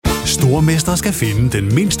Stormester skal finde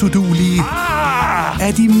den mindst uduelige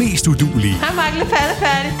af de mest uduelige. Hej, Mark.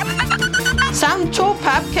 Færdig. Sammen 2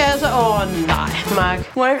 papkasser. Nej,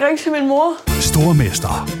 Mark. Må jeg ikke ringe til min mor?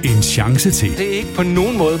 Stormester. En chance til. Det er ikke på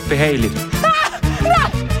nogen måde behageligt. Nej.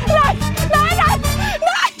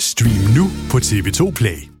 Stream nu på TV2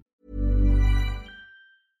 Play.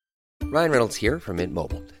 Ryan Reynolds here from Mint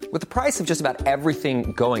Mobile. With the price of just about everything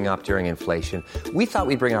going up during inflation, we thought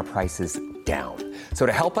we'd bring our prices down. So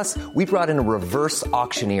to help us, we brought in a reverse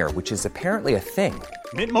auctioneer, which is apparently a thing.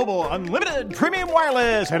 Mint Mobile Unlimited Premium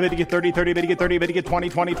Wireless. How to get 30, 30, bit to get 30, bit to get 20,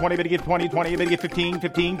 20, 20, bit to get 20, 20, bit to get 15,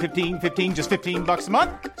 15, 15, 15, just $15 a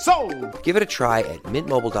month? Sold! Give it a try at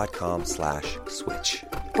mintmobile.com/switch.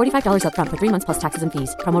 $45 up front for 3 months plus taxes and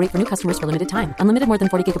fees. Promo rate for new customers for limited time. Unlimited more than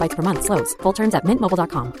 40 gigabytes per month. Slows full terms at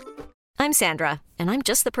mintmobile.com. I'm Sandra, and I'm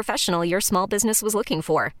just the professional your small business was looking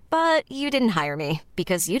for. But you didn't hire me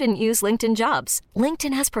because you didn't use LinkedIn Jobs.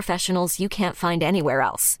 LinkedIn has professionals you can't find anywhere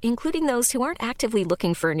else, including those who aren't actively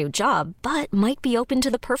looking for a new job, but might be open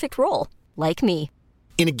to the perfect role, like me.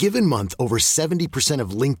 In a given month, over 70%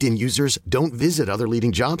 of LinkedIn users don't visit other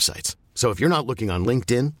leading job sites. So if you're not looking on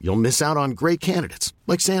LinkedIn, you'll miss out on great candidates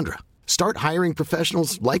like Sandra. Start hiring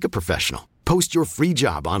professionals like a professional. Post your free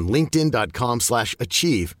job on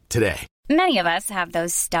linkedin.com/achieve today. Many of us have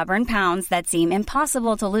those stubborn pounds that seem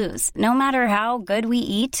impossible to lose, no matter how good we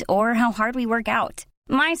eat or how hard we work out.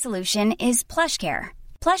 My solution is PlushCare.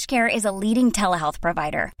 PlushCare is a leading telehealth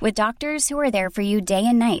provider with doctors who are there for you day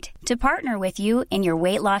and night to partner with you in your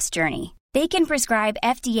weight loss journey. They can prescribe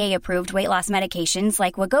FDA-approved weight loss medications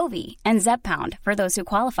like Wegovy and Zepbound for those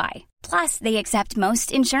who qualify. Plus, they accept most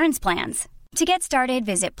insurance plans. To get started,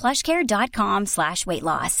 visit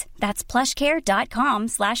plushcare.com/weightloss. That's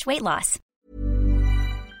plushcare.com/weightloss.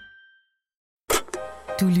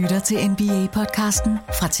 Du lytter til NBA-podcasten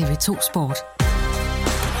fra TV2 Sport.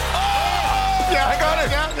 Ja, han gør det!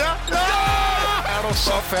 Ja! Er du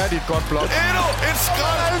så færdigt godt blot? Endnu et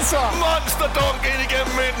skrald! Altså! Monsterdunk ind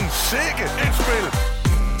igennem midten. Sikke et spil!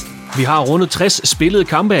 Vi har rundet 60 spillede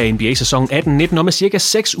kampe af NBA-sæsonen 18-19, og med cirka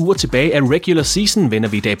 6 uger tilbage af regular season vender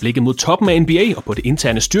vi i dag blikket mod toppen af NBA og på det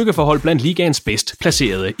interne styrkeforhold blandt ligaens bedst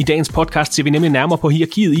placerede. I dagens podcast ser vi nemlig nærmere på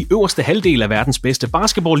hierarkiet i øverste halvdel af verdens bedste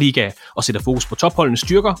basketballliga og sætter fokus på topholdenes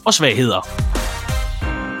styrker og svagheder.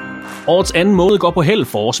 Årets anden måned går på held.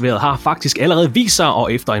 Forårsvejret har faktisk allerede vist sig,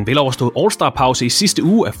 og efter en veloverstået All-Star-pause i sidste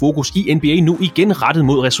uge er fokus i NBA nu igen rettet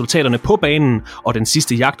mod resultaterne på banen og den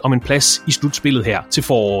sidste jagt om en plads i slutspillet her til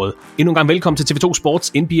foråret. Endnu en gang velkommen til TV2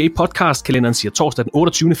 Sports NBA-podcast. Kalenderen siger torsdag den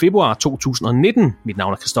 28. februar 2019. Mit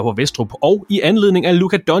navn er Christoffer Vestrup, og i anledning af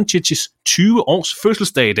Luka Doncic's 20 års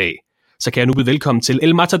fødselsdag i dag, så kan jeg nu byde velkommen til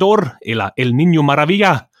El Matador, eller El Niño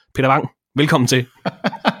Maravilla. Peter Wang, velkommen til.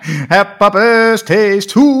 Happy birthday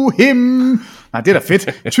to him. Nej, det er da fedt.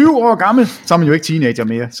 20 år gammel, så er man jo ikke teenager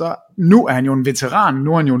mere. Så nu er han jo en veteran.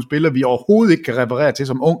 Nu er han jo en spiller, vi overhovedet ikke kan referere til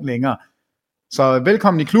som ung længere. Så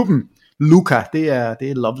velkommen i klubben. Luka, det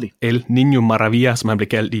er lovely. El Niño Maravilla, som han blev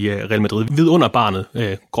kaldt i Real Madrid. Vidunderbarnet,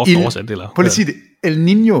 groft oversat. Eller? Prøv lige at sige det. El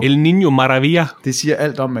Niño. El Niño Maravilla. Det siger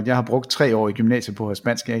alt om, at jeg har brugt 3 år i gymnasiet på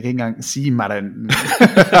spansk. Jeg kan ikke engang sige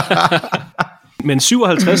Men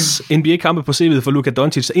 57 NBA-kampe på CV'et for Luka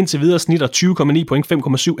Doncic, så indtil videre snitter 20,9 point,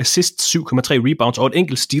 5,7 assists, 7,3 rebounds og et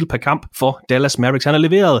enkelt steal per kamp for Dallas Mavericks. Han har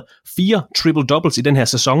leveret 4 triple-doubles i den her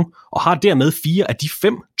sæson, og har dermed 4 af de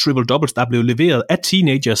 5 triple-doubles, der er blevet leveret af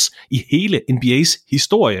teenagers i hele NBA's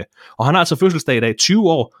historie. Og han har altså fødselsdag i dag, 20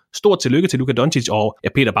 år. Stort tillykke til Luka Doncic, og ja,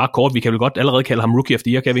 Peter, bare kort, vi kan vel godt allerede kalde ham Rookie of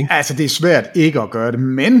the Year, kan vi ikke? Altså, det er svært ikke at gøre det,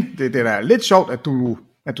 men det er lidt sjovt,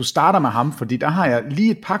 at du starter med ham, fordi der har jeg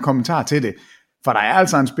lige et par kommentarer til det. For der er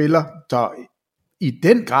altså en spiller, der i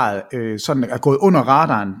den grad sådan er gået under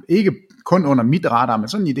radaren. Ikke kun under mit radar, men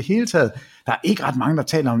sådan i det hele taget. Der er ikke ret mange, der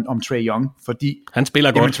taler om Trae Young, fordi han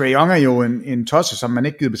spiller godt. Trae Young er jo en tosse, som man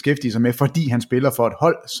ikke gider beskæftige sig med, fordi han spiller for et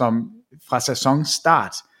hold, som fra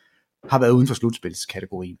sæsonstart har været uden for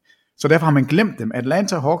slutspilskategorien. Så derfor har man glemt dem.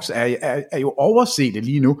 Atlanta Hawks er jo overset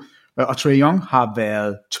lige nu, og Trae Young har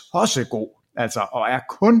været tossegod, altså, og er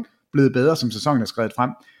kun blevet bedre, som sæsonen er skrevet frem.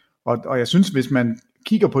 Og jeg synes, hvis man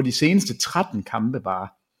kigger på de seneste 13 kampe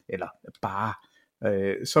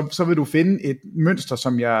så vil du finde et mønster,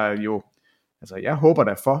 som jeg håber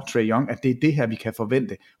da for Trae Young, at det er det her, vi kan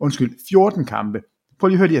forvente. 14 kampe. Prøv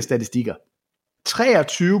lige at høre de her statistikker.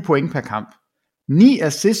 23 point per kamp. 9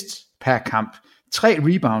 assists per kamp. 3,6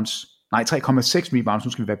 rebounds,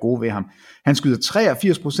 nu skal vi være gode ved ham. Han skyder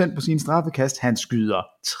 83% på sine straffekast. Han skyder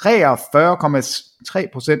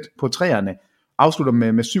 43,3% på træerne. Afslutter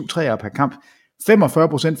med 7 træer per kamp, 45%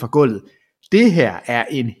 fra gulvet. det her er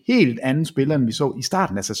en helt anden spiller, end vi så i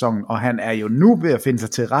starten af sæsonen, og han er jo nu ved at finde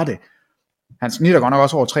sig til rette. Han snitter godt nok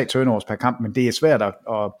også over 3 turnovers per kamp, men det er svært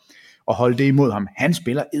at holde det imod ham. Han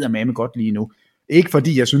spiller eddermame godt lige nu. Ikke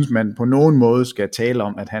fordi jeg synes, man på nogen måde skal tale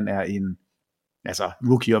om, at han er en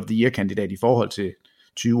Rookie of the Year-kandidat i forhold til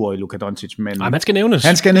 20-årige Luka Doncic. Men nej, man skal nævnes.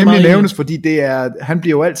 Han skal nemlig nævnes, fordi han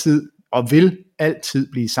bliver jo altid, og vil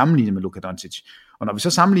altid blive sammenlignet med Luka Doncic. Og når vi så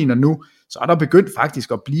sammenligner nu, så er der begyndt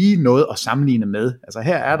faktisk at blive noget at sammenligne med. Altså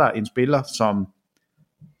her er der en spiller, som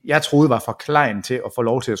jeg troede var for klein til at få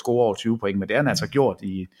lov til at score over 20 point, men det har han altså gjort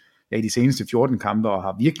i de seneste 14 kampe, og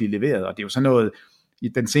har virkelig leveret, og det er jo sådan noget, i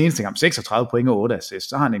den seneste kamp 36 point og 8 assist,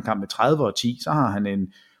 så har han en kamp med 30 og 10, så har han en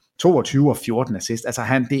 22 og 14 assist,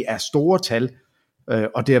 altså det er store tal,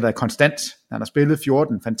 og det har været konstant. Han har spillet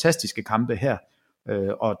 14 fantastiske kampe her,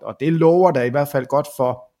 og det lover der i hvert fald godt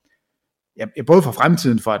for, både for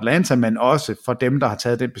fremtiden for Atlanta, men også for dem, der har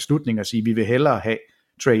taget den beslutning at sige, at vi vil hellere have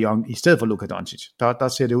Trae Young i stedet for Luka Doncic. Der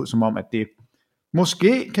ser det ud som om, at det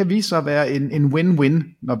måske kan vise sig at være en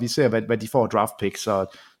win-win, når vi ser, hvad de får draft picks.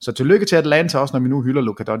 Så tillykke til Atlanta også, når vi nu hylder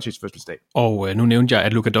Luka Doncic fødselsdag. Og nu nævnte jeg,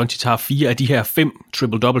 at Luka Doncic har 4 af de her 5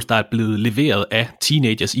 triple-doubles, der er blevet leveret af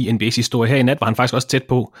teenagers i NBA's historie. Her i nat var han faktisk også tæt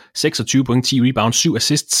på 26 point, 10 rebounds, 7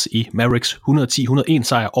 assists i Mavericks 110-101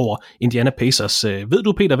 sejr over Indiana Pacers. Ved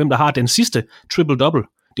du, Peter, hvem der har den sidste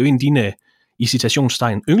triple-double? Det er jo en af dine, i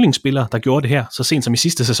citationstegn, yndlingsspillere, der gjorde det her så sent som i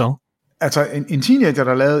sidste sæson. Altså en teenager,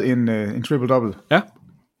 der lavede en triple-double. Ja.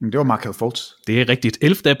 Det var Markelle Fultz. Det er rigtigt.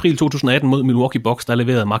 11. april 2018 mod Milwaukee Bucks, der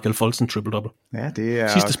leverede Markelle Fultz en triple-double. Ja, det er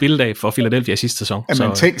sidste spilledag for Philadelphia i sidste sæson.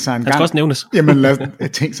 Jamen, tænk sig en gang. Også nævnes. Jamen,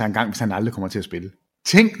 tænk sig en gang, hvis han aldrig kommer til at spille.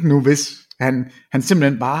 Tænk nu, hvis han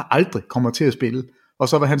simpelthen bare aldrig kommer til at spille. Og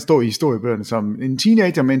så vil han stå i historiebøgerne som en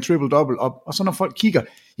teenager med en triple-double. Og så når folk kigger,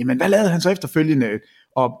 jamen hvad lavede han så efterfølgende?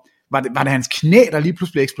 Og var det hans knæ, der lige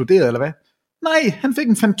pludselig eksploderede, eller hvad? Nej, han fik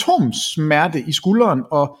en fantomsmerte i skulderen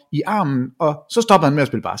og i armen, og så stoppede han med at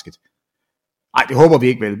spille basket. Nej, det håber vi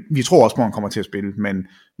ikke vel. Vi tror også på, at han kommer til at spille,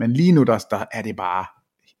 men lige nu der er det bare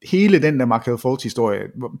hele den der Markelle Fultz-historie.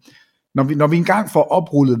 Når vi engang får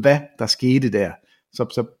oprullet, hvad der skete der,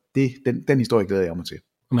 så den historie glæder jeg mig til.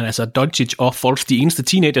 Men altså, Doncic og Fultz, de eneste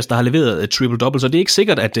teenagers, der har leveret triple-double, så det er ikke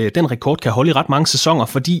sikkert, at den rekord kan holde i ret mange sæsoner,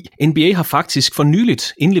 fordi NBA har faktisk for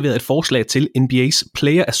nyligt indleveret et forslag til NBA's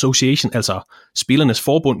Player Association, altså spillernes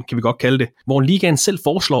forbund, kan vi godt kalde det, hvor ligaen selv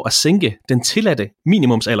foreslår at sænke den tilladte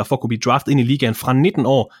minimumsalder for at kunne blive draftet ind i ligaen fra 19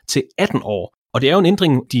 år til 18 år. Og det er jo en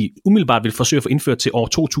ændring, de umiddelbart vil forsøge at få indført til år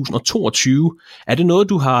 2022. Er det noget,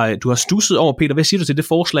 du har stusset over, Peter? Hvad siger du til det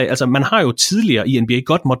forslag? Altså, man har jo tidligere i NBA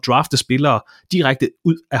godt måtte drafte spillere direkte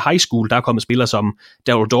ud af high school. Der er kommet spillere som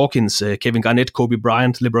Daryl Dawkins, Kevin Garnett, Kobe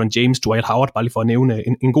Bryant, LeBron James, Dwight Howard, bare lige for at nævne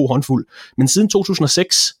en god håndfuld. Men siden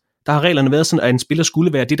 2006, der har reglerne været sådan, at en spiller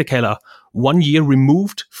skulle være det, der kalder 1 year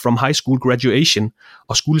removed from high school graduation,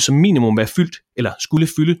 og skulle som minimum være fyldt, eller skulle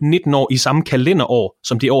fylde 19 år i samme kalenderår,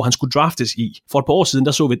 som det år, han skulle draftes i. For et par år siden,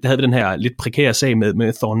 der havde vi den her lidt prekære sag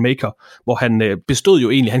med Thorne Maker, hvor han bestod jo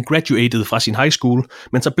egentlig, han graduated fra sin high school,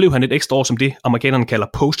 men så blev han et ekstra år som det, amerikanerne kalder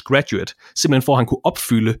postgraduate, simpelthen for at han kunne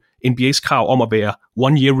opfylde NBA's krav om at være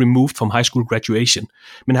 1 year removed from high school graduation.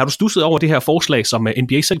 Men har du stusset over det her forslag, som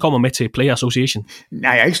NBA selv kommer med til Player Association?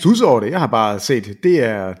 Nej, jeg har ikke stusset over det. Jeg har bare set, det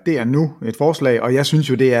er nu et forslag, og jeg synes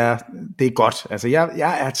jo, det er godt. Altså,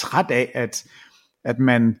 jeg er træt af, at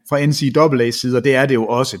man fra NCAA's side, og det er det jo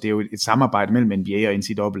også, det er jo et samarbejde mellem NBA og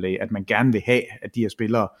NCAA, at man gerne vil have, at de her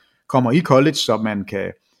spillere kommer i college, så man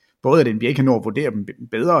kan, både at NBA kan nå at vurdere dem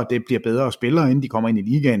bedre, og det bliver bedre spillere, inden de kommer ind i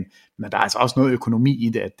ligaen, men der er altså også noget økonomi i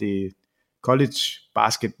det, at det college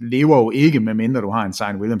basket lever jo ikke, medmindre du har en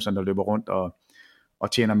Zion Williamson, der løber rundt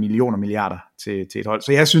og tjener millioner milliarder til et hold.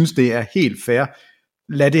 Så jeg synes, det er helt fair.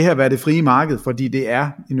 Lad det her være det frie marked, fordi det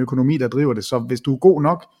er en økonomi, der driver det. Så hvis du er god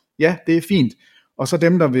nok, ja, det er fint. Og så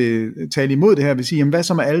dem, der vil tale imod det her, vil sige, jamen hvad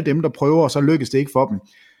så med alle dem, der prøver, og så lykkes det ikke for dem.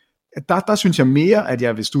 Der synes jeg mere, at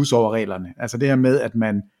jeg vil studse over reglerne. Altså det her med, at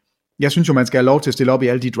jeg synes jo, man skal have lov til at stille op i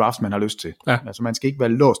alle de drafts, man har lyst til. Ja. Altså man skal ikke være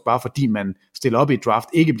låst, bare fordi man stiller op i et draft,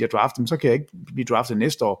 ikke bliver draftet, så kan jeg ikke blive draftet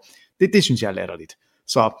næste år. Det synes jeg er latterligt.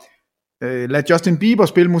 Så lad Justin Bieber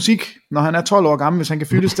spille musik, når han er 12 år gammel, hvis han kan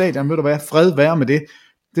fylde stadion, ved du hvad, fred være med det.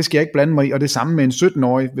 Det skal jeg ikke blande mig i, og det samme med en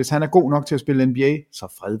 17-årig. Hvis han er god nok til at spille NBA,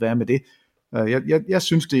 så fred være med det. Jeg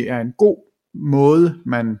synes, det er en god måde,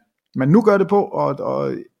 man nu gør det på,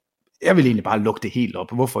 og jeg vil egentlig bare lukke det helt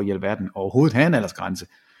op. Hvorfor i alverden overhovedet have en aldersgrænse?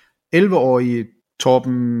 11-årige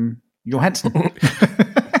Torben Johansen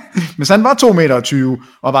Hvis han var 2,20 meter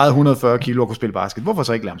og vejede 140 kilo og kunne spille basket, hvorfor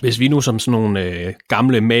så ikke lade ham? Hvis vi nu som sådan nogle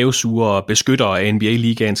gamle mavesure beskyttere af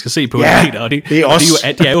NBA-ligaen skal se på det, og det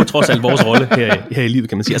er jo trods alt vores rolle her i livet,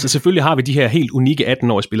 kan man sige. Altså selvfølgelig har vi de her helt unikke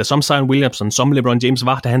 18-årige spillere, som Zion Williamson, som LeBron James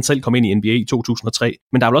var, da han selv kom ind i NBA i 2003.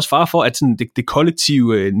 Men der er vel også fare for, at sådan det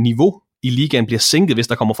kollektive niveau i ligaen bliver sænket, hvis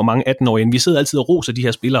der kommer for mange 18-årige. Vi sidder altid og roser de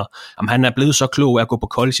her spillere. Jamen, han er blevet så klog af at gå på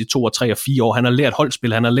college i 2, 3 og 4 år. Han har lært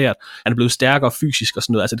holdspil, han er blevet stærkere fysisk og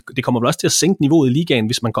sådan noget. Altså, det kommer vel også til at sænke niveauet i ligaen,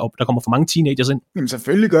 hvis der kommer for mange teenagers ind. Jamen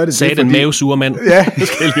selvfølgelig gør det. Sagde den mavesure mand. Ja. Det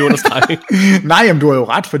skal jeg lige understrege. Nej, jamen du har jo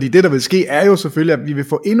ret, fordi det der vil ske er jo selvfølgelig, at vi vil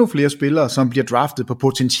få endnu flere spillere, som bliver draftet på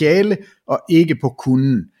potentiale og ikke på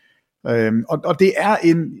kunden. Og det er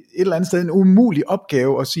et eller andet sted en umulig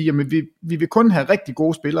opgave at sige, at vi vil kun have rigtig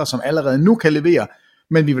gode spillere, som allerede nu kan levere,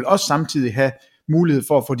 men vi vil også samtidig have mulighed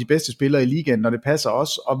for at få de bedste spillere i ligaen, når det passer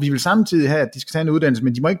os, og vi vil samtidig have, at de skal tage en uddannelse,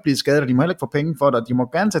 men de må ikke blive skadet, og de må heller ikke få penge for det, og de må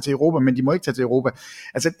gerne tage til Europa, men de må ikke tage til Europa.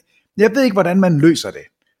 Altså, jeg ved ikke, hvordan man løser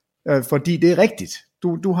det, fordi det er rigtigt.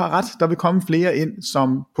 Du har ret, der vil komme flere ind,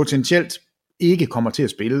 som potentielt ikke kommer til at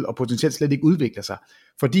spille, og potentielt slet ikke udvikler sig,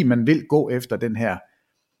 fordi man vil gå efter den her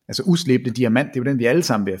uslæbte diamant, det er jo den, vi alle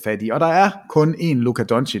sammen vil have fat i. Og der er kun én Luka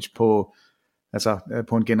Doncic på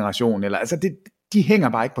en generation. De hænger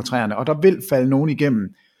bare ikke på træerne, og der vil falde nogen igennem.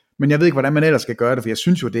 Men jeg ved ikke, hvordan man ellers skal gøre det, for jeg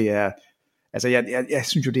synes jo, det er jeg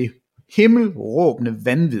synes jo, det er himmelråbende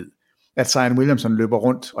vanvid, at Zion Williamson løber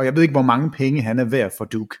rundt, og jeg ved ikke, hvor mange penge han er værd for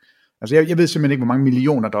Duke. Altså, jeg ved simpelthen ikke, hvor mange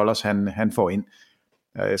millioner dollars han får ind.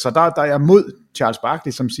 Så der er jeg mod Charles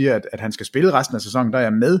Barkley, som siger, at han skal spille resten af sæsonen. Der er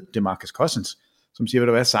jeg med DeMarcus Cousins, som siger, ved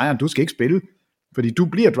du hvad, Zion, du skal ikke spille, fordi du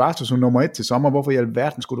bliver draftet som nummer 1 til sommer, hvorfor i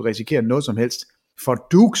alverden skulle du risikere noget som helst for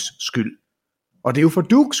Dukes skyld? Og det er jo for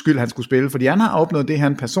Dukes skyld, han skulle spille, fordi han har opnået det,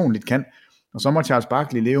 han personligt kan, og så må Charles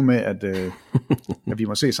Barkley leve med, at vi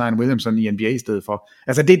må se Zion Williamson i NBA i stedet for.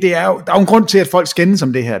 Altså, det er jo, der er jo en grund til, at folk skændes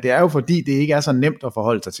om det her, det er jo fordi, det ikke er så nemt at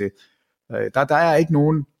forholde sig til. Der er ikke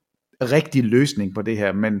nogen rigtig løsning på det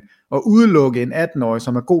her, men at udelukke en 18-årig,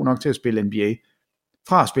 som er god nok til at spille NBA,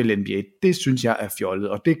 fra at spille NBA, det synes jeg er fjollet,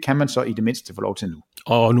 og det kan man så i det mindste få lov til nu.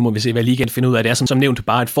 Og nu må vi se, hvad ligaen finder ud af. Det er som nævnt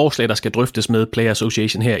bare et forslag, der skal drøftes med Player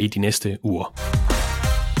Association her i de næste uger.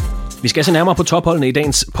 Vi skal se nærmere på topholdene i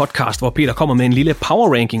dagens podcast, hvor Peter kommer med en lille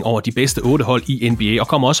power ranking over de bedste 8 hold i NBA, og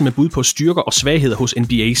kommer også med bud på styrker og svagheder hos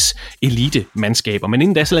NBA's elite-mandskaber. Men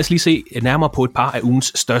inden da, så lad os lige se nærmere på et par af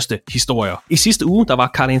ugens største historier. I sidste uge, der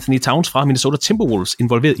var Karl Anthony Towns fra Minnesota Timberwolves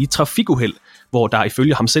involveret i trafikuheld, hvor der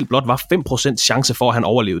ifølge ham selv blot var 5% chance for, at han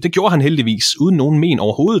overlevede. Det gjorde han heldigvis, uden nogen men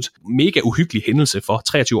overhovedet. Mega uhyggelig hændelse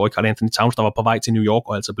for 23-årig Karl Anthony Towns, der var på vej til New York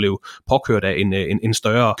og altså blev påkørt af en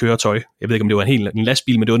større køretøj. Jeg ved ikke, om det var en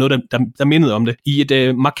lastbil, men det var noget, der mindede om det. I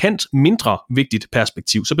et markant mindre vigtigt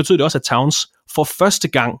perspektiv, så betød det også, at Towns for første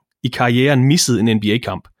gang i karrieren missede en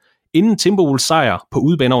NBA-kamp. Inden Timberwolves sejr på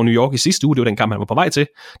udebane over New York i sidste uge, det var den kamp, han var på vej til,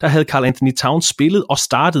 der havde Karl Anthony Towns spillet og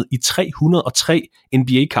startet i 303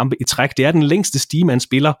 NBA-kampe i træk. Det er den længste stige, man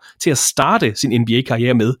spiller til at starte sin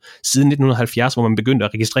NBA-karriere med siden 1970, hvor man begyndte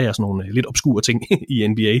at registrere sådan nogle lidt obskure ting i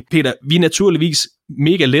NBA. Peter, vi er naturligvis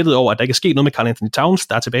mega lettet over, at der ikke er sket noget med Karl Anthony Towns,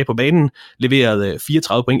 der er tilbage på banen, leverede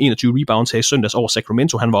 34 point, 21 rebounds her i søndags over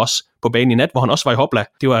Sacramento. Han var også på banen i nat, hvor han også var i hopla.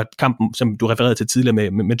 Det var kampen, som du refererede til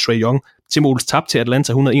tidligere med Trae Young. Timberwolves tabte til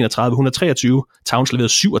Atlanta 131-123. Towns leverede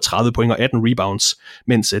 37 point og 18 rebounds,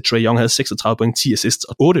 mens Trae Young havde 36 point, 10 assists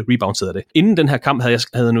og 8 rebounds hedder det. Inden den her kamp havde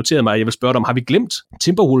jeg noteret mig, at jeg vil spørge dig om, har vi glemt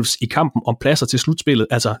Timberwolves i kampen om pladser til slutspillet?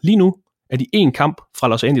 Altså lige nu er de en kamp fra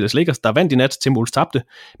Los Angeles Lakers, der vandt i nat, Timberwolves tabte,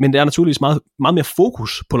 men der er naturligvis meget, meget mere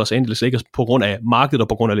fokus på Los Angeles Lakers på grund af markedet og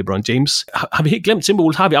på grund af LeBron James. Har vi helt glemt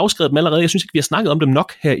Timberwolves? Har vi afskrevet dem allerede? Jeg synes ikke, vi har snakket om dem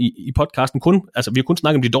nok her i podcasten. Vi har kun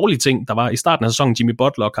snakket om de dårlige ting, der var i starten af sæsonen, Jimmy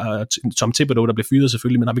Butler og Tom Thibodeau, der blev fyret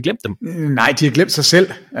selvfølgelig, men har vi glemt dem? Nej, de har glemt sig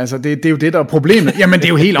selv. Altså, det er jo det, der er problemet. Jamen, det er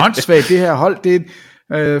jo helt åndssvagt, det her hold. Det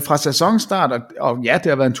fra sæsonstart, og ja, det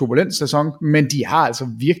har været en turbulent sæson, men de har altså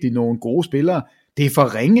virkelig nogle gode spillere. Det er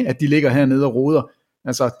for ringe, at de ligger hernede og roder.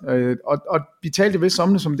 Altså, og vi talte vist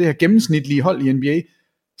om det som det her gennemsnitlige hold i NBA.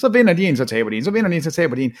 Så vinder de en, så taber de en. Så vinder de en, så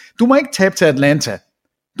taber de en. Du må ikke tabe til Atlanta.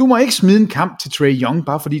 Du må ikke smide en kamp til Trae Young,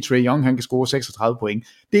 bare fordi Trae Young han kan score 36 point.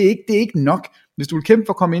 Det er ikke nok. Hvis du vil kæmpe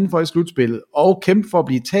for at komme ind for i slutspillet, og kæmpe for at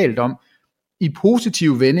blive talt om i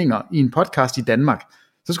positive vendinger i en podcast i Danmark,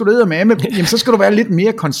 så skal du så skal du være lidt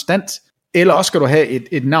mere konstant, eller også skal du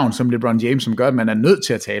have et navn som LeBron James, som gør, at man er nødt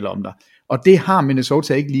til at tale om dig. Og det har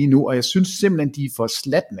Minnesota ikke lige nu, og jeg synes simpelthen, de er for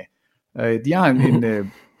slatne. De har en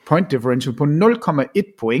point differential på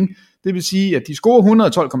 0,1 point. Det vil sige, at de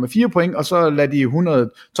scorer 112,4 point, og så lader de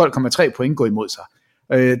 112,3 point gå imod sig.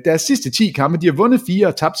 Deres sidste 10 kampe, de har vundet 4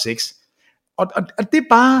 og tabt 6. Og det er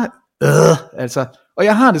bare... altså, Og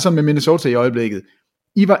jeg har det sådan med Minnesota i øjeblikket.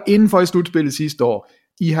 I var inden for i slutspillet sidste år.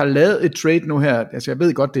 I har lavet et trade nu her. Altså jeg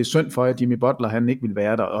ved godt, det er synd for jer, Jimmy Butler, han ikke vil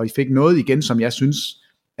være der. Og I fik noget igen, som jeg synes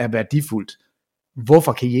er værdifuldt.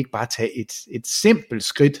 Hvorfor kan I ikke bare tage et simpelt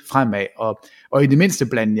skridt fremad, og i det mindste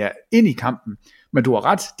blande jer ind i kampen? Men du har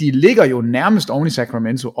ret, de ligger jo nærmest oven i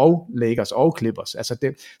Sacramento og Lakers og Clippers. Altså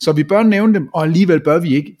det, så vi bør nævne dem, og alligevel bør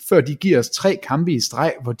vi ikke, før de giver os 3 kampe i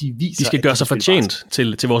streg, hvor de viser... De skal gøre sig fortjent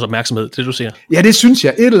til vores opmærksomhed, det du siger. Ja, det synes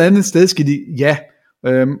jeg. Et eller andet sted skal de... Ja,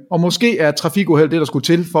 og måske er trafikuheld det, der skulle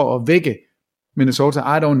til for at vække Minnesota.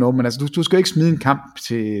 I don't know, men altså, du skal ikke smide en kamp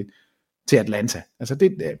til Atlanta. Altså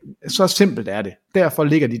så simpelt er det. Derfor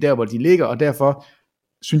ligger de der, hvor de ligger, og derfor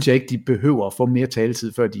synes jeg ikke, de behøver at få mere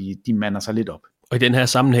taletid, før de mander sig lidt op. Og i den her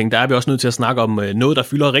sammenhæng, der er vi også nødt til at snakke om noget, der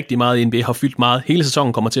fylder rigtig meget i NBA, har fyldt meget. Hele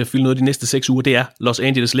sæsonen kommer til at fylde noget de næste 6 uger. Det er Los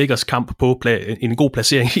Angeles Lakers kamp på en god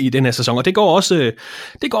placering i den her sæson. Og det går også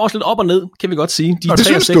lidt op og ned, kan vi godt sige. De er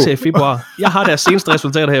 3 og 6 her i februar. Jeg har deres seneste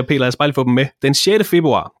resultater her, Peter. Lad os bare lige få dem med. Den 6.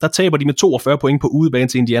 februar, der taber de med 42 point på udebane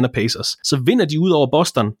til Indiana Pacers. Så vinder de ud over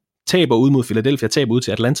Boston, taber ud mod Philadelphia, taber ud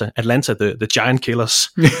til Atlanta the Giant Killers.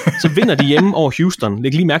 Så vinder de hjemme over Houston.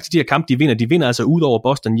 Læg lige mærke til de her kampe, de vinder altså ud over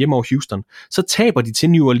Boston, hjemme over Houston. Så taber de til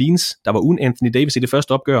New Orleans, der var uden Anthony Davis i det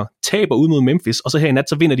første opgør, taber ud mod Memphis, og så her i nat,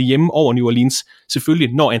 så vinder de hjemme over New Orleans,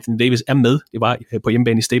 selvfølgelig når Anthony Davis er med. Det var på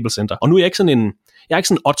hjemmebane i Staples Center. Og nu er jeg ikke sådan en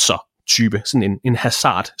oddser-type, sådan en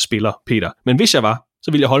hazard-spiller, Peter. Men hvis jeg var,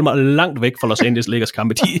 så vil jeg holde mig langt væk fra Los Angeles Lakers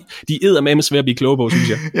kampe. De eddermame svært at blive kloge på, synes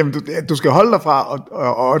jeg. Jamen, du skal holde dig fra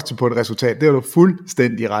og odds på et resultat. Det er du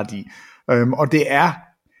fuldstændig ret i. Og det er,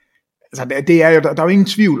 altså det er jo, der er jo ingen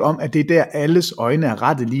tvivl om, at det er der alles øjne er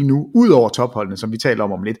rettet lige nu, ud over topholdene, som vi taler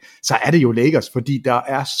om lidt, så er det jo Lakers, fordi der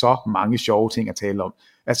er så mange sjove ting at tale om.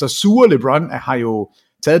 Altså sure LeBron har jo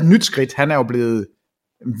taget et nyt skridt. Han er jo blevet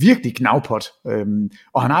virkelig knavpot,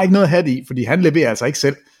 og han har ikke noget at have det i, fordi han leverer altså ikke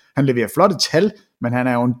selv. Han leverer flotte tal, men han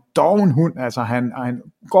er jo en doven hund, altså han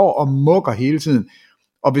går og mukker hele tiden.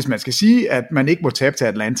 Og hvis man skal sige, at man ikke må tabe til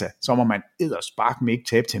Atlanta, så må man edderspark ikke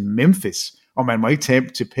tabe til Memphis, og man må ikke tabe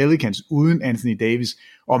til Pelicans uden Anthony Davis,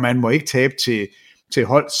 og man må ikke tabe til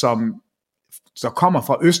hold, som så kommer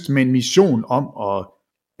fra øst med en mission om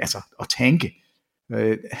at tanke.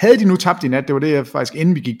 Havde de nu tabt i nat, det var det jeg faktisk,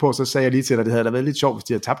 inden vi gik på, så sagde jeg lige til dig, det havde da været lidt sjovt, hvis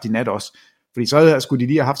de havde tabt i nat også. Fordi så skulle de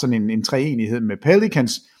lige have haft sådan en treenighed med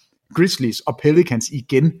Pelicans, Grizzlies og Pelicans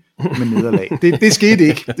igen med nederlag. Det skete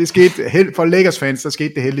ikke. Det skete for Lakers fans, der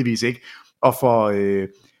skete det heldigvis ikke. Og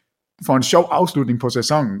for en sjov afslutning på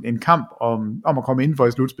sæsonen, en kamp om at komme indenfor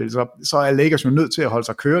i slutspil, så er Lakers jo nødt til at holde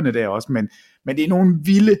sig kørende der også. Men det er nogle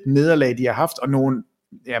vilde nederlag, de har haft, og nogle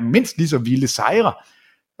mindst lige så vilde sejre.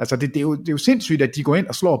 Altså det er jo sindssygt, at de går ind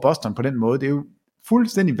og slår Boston på den måde. Det er jo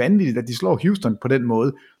fuldstændig vanvittigt, at de slår Houston på den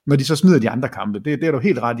måde, når de så smider de andre kampe. Det er du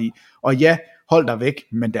helt ret i. Og ja, hold dig væk,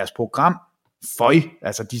 men deres program,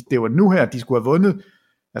 altså det var nu her, de skulle have vundet,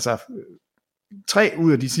 altså 3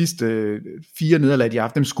 ud af de sidste 4 nederlag, de har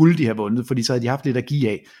haft, dem skulle de have vundet, fordi så havde de haft lidt at give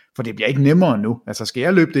af, for det bliver ikke nemmere nu. Altså skal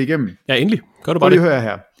jeg løbe det igennem? Ja, endelig. Gør du bare det. Høre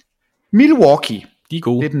her. Milwaukee, de er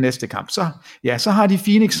gode. Det er den næste kamp. Så har de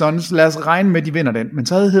Phoenix Suns, lad os regne med, at de vinder den, men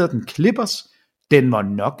så hedder den Clippers, Denver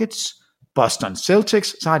Nuggets, Boston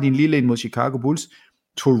Celtics, så har de en lille en mod Chicago Bulls,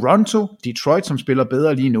 Toronto, Detroit, som spiller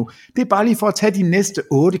bedre lige nu. Det er bare lige for at tage de næste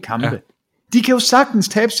 8 kampe. Ja. De kan jo sagtens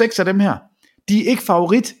tabe 6 af dem her. De er ikke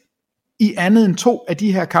favorit i andet end 2 af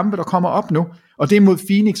de her kampe, der kommer op nu. Og det er mod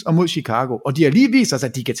Phoenix og mod Chicago. Og de har lige vist os,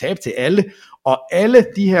 at de kan tabe til alle. Og alle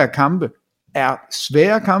de her kampe er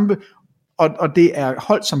svære kampe, og det er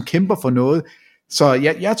hold, som kæmper for noget. Så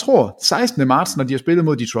jeg tror, 16. marts, når de har spillet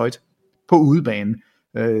mod Detroit på udebane,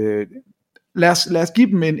 lad os give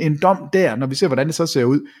dem en dom der, når vi ser, hvordan det så ser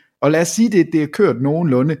ud. Og lad os sige, det er kørt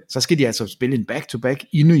nogenlunde, så skal de altså spille en back-to-back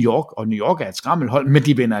i New York, og New York er et skrammelhold, men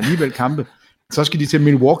de vinder alligevel kampe. Så skal de til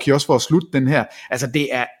Milwaukee også for at slutte den her. Altså, det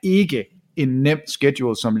er ikke en nem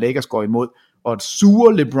schedule, som Lakers går imod. Og et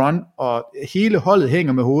sure LeBron, og hele holdet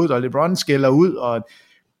hænger med hovedet, og LeBron skælder ud, og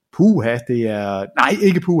puha, det er... Nej,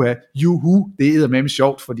 ikke puha, juhu, det er eddermame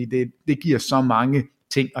sjovt, fordi det giver så mange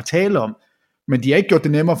ting at tale om. Men de har ikke gjort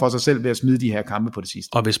det nemmere for sig selv ved at smide de her kampe på det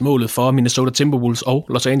sidste. Og hvis målet for Minnesota Timberwolves og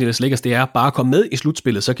Los Angeles Lakers, det er bare at komme med i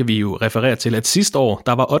slutspillet, så kan vi jo referere til, at sidste år,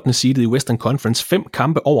 der var 8. seedet i Western Conference 5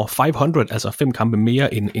 kampe over 500, altså 5 kampe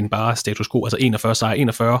mere end bare status quo, altså 41 sejre,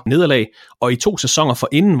 41 nederlag. Og i 2 sæsoner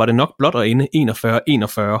forinden var det nok blot at ende 41-41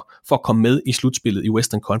 for at komme med i slutspillet i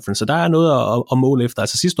Western Conference. Så der er noget at måle efter.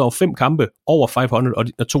 Altså sidste år 5 kampe over 500,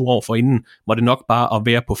 og 2 år forinden var det nok bare at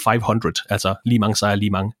være på 500, altså lige mange sejre,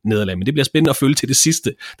 lige mange nederlag. Men det bliver spændende at følge til det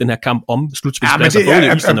sidste, den her kamp om slutspilspladser, både i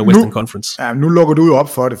Eastern og Western Conference. Ja, nu lukker du jo op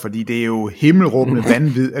for det, fordi det er jo himmelråbende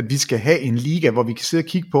vanvid, at vi skal have en liga, hvor vi kan sidde og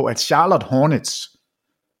kigge på, at Charlotte Hornets,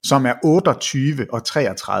 som er 28 og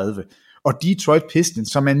 33, og Detroit Pistons,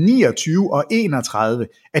 som er 29 og 31,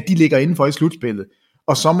 at de ligger inden for i slutspillet.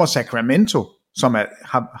 Og så må Sacramento, som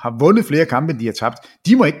har vundet flere kampe, end de har tabt,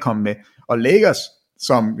 de må ikke komme med. Og Lakers,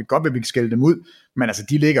 som vi godt vil vi skælde dem ud, men altså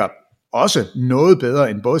de ligger også noget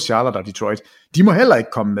bedre end både Charlotte og Detroit. De må heller ikke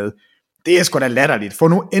komme med. Det er sgu da latterligt. Få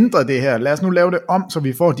nu ændret det her. Lad os nu lave det om, så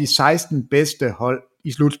vi får de 16 bedste hold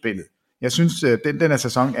i slutspillet. Jeg synes, den her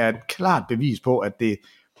sæson er et klart bevis på, at det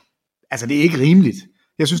er ikke rimeligt.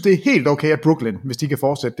 Jeg synes, det er helt okay, at Brooklyn, hvis de kan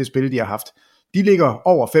fortsætte det spil, de har haft, de ligger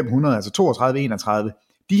over 500, altså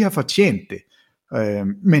 32-31. De har fortjent det.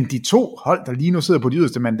 Men de to hold, der lige nu sidder på de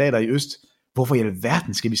yderste mandater i øst, hvorfor i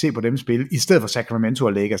alverden skal vi se på dem spille, i stedet for Sacramento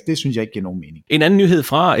og Lakers? Det synes jeg ikke giver nogen mening. En anden nyhed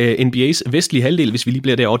fra NBA's vestlige halvdel, hvis vi lige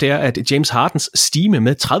bliver derovre, det er, at James Hardens stime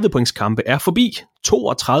med 30-pointskampe er forbi.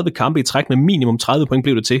 32 kampe i træk med minimum 30 point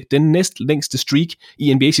blev det til. Den næst længste streak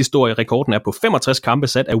i NBA's historie. Rekorden er på 65 kampe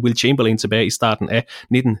sat af Will Chamberlain tilbage i starten af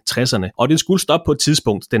 1960'erne. Og den skulle stoppe på et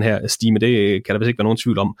tidspunkt, den her stime. Det kan der vist ikke være nogen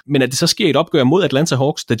tvivl om. Men at det så sker et opgør mod Atlanta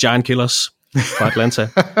Hawks, The Giant Killers fra Atlanta,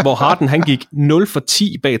 hvor Harden han gik 0 for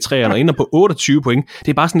 10 bag træerne og ender på 28 point. Det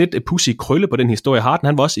er bare sådan lidt pussy krølle på den historie. Harden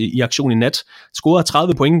han var også i aktion i nat, scorede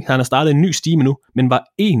 30 point, han har startet en ny stime nu, men var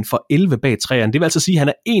 1 for 11 bag træerne. Det vil altså sige, at han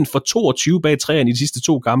er 1 for 22 bag træerne i de sidste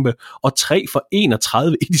 2 kampe, og 3 for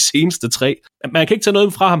 31 i de seneste 3. Man kan ikke tage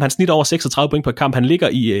noget fra ham, han snitter over 36 point per kamp, han ligger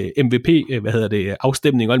i MVP,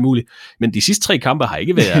 afstemning og alt muligt, men de sidste 3 kampe har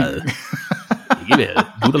ikke været... Nå,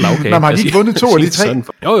 har de ikke vundet 2 af de 3?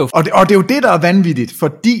 Jo. Og det er jo det, der er vanvittigt,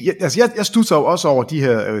 fordi jeg studser jo også over de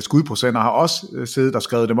her skudprocenter, har også siddet og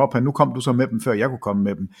skrevet dem op her. Nu kom du så med dem, før jeg kunne komme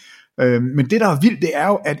med dem. Men det, der er vildt, det er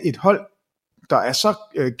jo, at et hold, der er så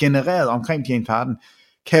genereret omkring James Harden,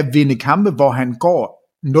 kan vinde kampe, hvor han går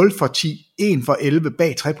 0 for 10, 1 for 11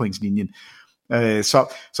 bag 3-pointslinjen.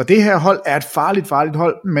 Så det her hold er et farligt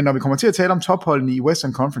hold, men når vi kommer til at tale om topholdene i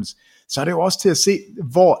Western Conference, så er det jo også til at se,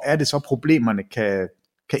 hvor er det så problemerne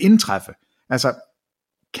kan indtræffe. Altså,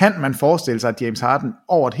 kan man forestille sig, at James Harden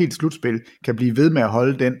over et helt slutspil kan blive ved med at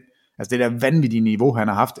holde det der vanvittige niveau, han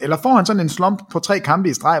har haft? Eller får han sådan en slump på 3 kampe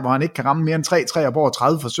i streg, hvor han ikke kan ramme mere end 3 træer på over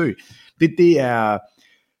 30 forsøg? Det er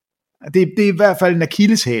i hvert fald en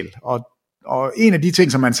akilleshæl, og en af de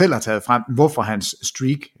ting, som man selv har taget frem, hvorfor hans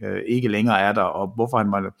streak ikke længere er der, og hvorfor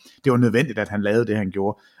det var nødvendigt, at han lavede det, han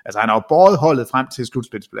gjorde. Altså, han har jo båret holdet frem til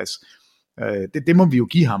slutspilsplads. Det må vi jo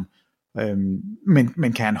give ham.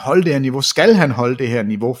 Men kan han holde det her niveau? Skal han holde det her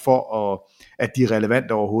niveau for, at de er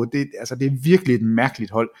relevante overhovedet? Det er virkelig et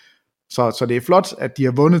mærkeligt hold. Så det er flot, at de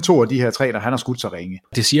har vundet 2 af de her 3, der han har skudt sig ringe.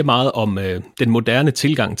 Det siger meget om den moderne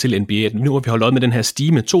tilgang til NBA. Nu har vi holdt øje med den her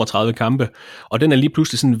stime, 32 kampe, og den er lige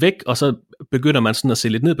pludselig sådan væk, og så begynder man sådan at se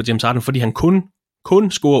lidt ned på James Harden, fordi han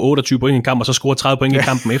kun scorer 28 point i en kamp, og så scorer 30 point i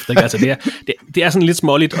kampen efter. Ikke? Altså, det er sådan lidt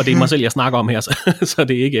småligt, og det er mig selv, jeg snakker om her, så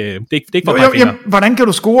det er ikke for mig. Hvordan kan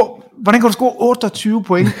du score 28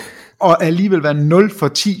 point, og alligevel være 0 for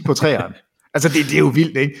 10 på træerne? Altså, det er jo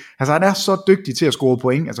vildt, ikke? Altså, han er så dygtig til at score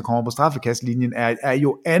point, altså kommer på straffekastlinjen, er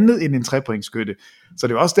jo andet end en 3-pointsskytte. Så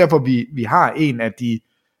det er også derfor, vi har en af de,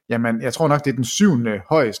 jamen, jeg tror nok, det er den 7.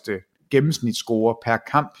 højeste gennemsnitsscorer per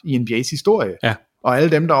kamp i NBA's historie. Ja. Og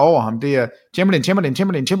alle dem, der er over ham, det er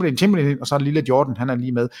Chamberlain, og så er det lille Jordan, han er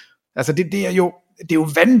lige med. Altså, det er jo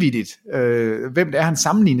vanvittigt, hvem det er, han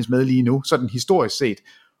sammenlignes med lige nu, sådan historisk set.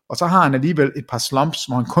 Og så har han alligevel et par slumps,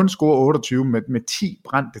 hvor han kun scorer 28 med 10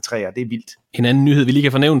 brændte træer. Det er vildt. En anden nyhed, vi lige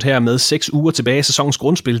kan fornævne her med 6 uger tilbage i sæsonens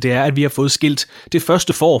grundspil, det er, at vi har fået skilt det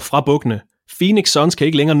første for fra bukkene. Phoenix Suns kan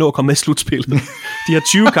ikke længere nå at komme med i slutspillet. De har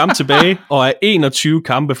 20 kampe tilbage, og er 21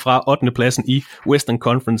 kampe fra 8. pladsen i Western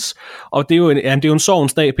Conference. Og det er jo en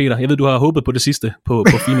sorgens dag, Peter. Jeg ved, du har håbet på det sidste på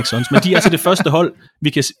Phoenix Suns. Men de er altså det første hold,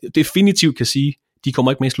 vi definitivt kan sige, de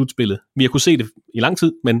kommer ikke med i slutspillet. Vi har kunnet se det i lang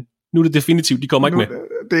tid, men nu er det definitivt, de kommer ikke med.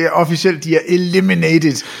 Det er officielt, de er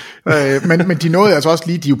eliminated. Men de nåede altså også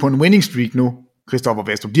lige, de er jo på en winning streak nu, Christoffer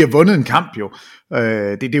Vestrup. De har vundet en kamp jo.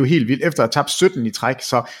 Det er jo helt vildt, efter at have tabt 17 i træk.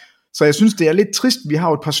 Så jeg synes, det er lidt trist. Vi har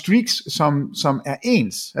jo et par streaks, som er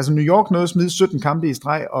ens. Altså New York nåede at smide 17 kampe i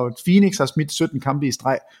streg, og Phoenix har smidt 17 kampe i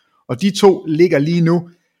streg. Og de to ligger lige nu.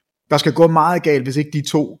 Der skal gå meget galt, hvis ikke de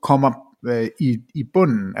to kommer i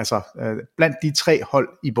bunden, altså blandt de 3 hold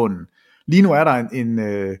i bunden. Lige nu er der en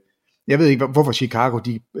jeg ved ikke, hvorfor Chicago,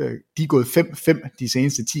 de er gået 5-5 de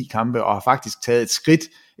seneste 10 kampe, og har faktisk taget et skridt,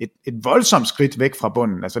 et voldsomt skridt væk fra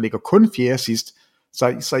bunden, altså ligger kun 4. sidst.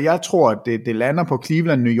 Så jeg tror, at det lander på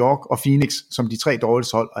Cleveland, New York og Phoenix, som de 3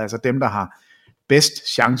 dårligste hold, og altså dem, der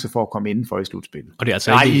bedst chance for at komme indenfor i slutspillet. Og det er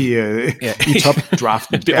altså i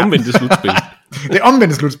top-draften. Det omvendte slutspil. Det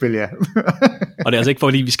omvendte slutspil, ja. Og det er altså ikke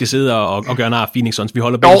fordi, vi skal sidde og gøre nar af Phoenix Suns. Vi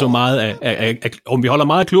holder begge så meget af vi holder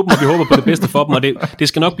meget af klubben, og vi håber på det bedste for dem, og det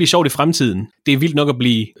skal nok blive sjovt i fremtiden. Det er vildt nok at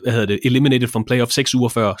blive, eliminated from playoff 6 uger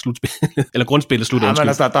før slutspil, eller grundspillet slutter. Ja, men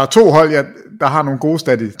altså, der er 2 hold, der har nogle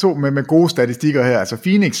gode med gode statistikker her. Altså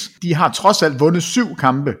Phoenix, de har trods alt vundet 7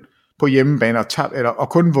 kampe på hjemmebane, og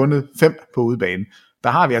kun vundet 5 på udebane. Der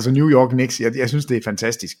har vi altså New York Knicks. Jeg synes, det er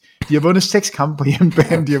fantastisk. De har vundet 6 kampe på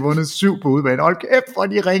hjemmebane, de har vundet 7 på udebane. Hold kæft, hvor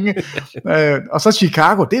de ringe. Og så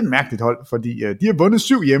Chicago, det er et mærkeligt hold, fordi de har vundet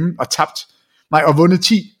 7 hjemme og vundet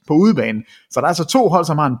 10 på udebane. Så der er altså 2 hold,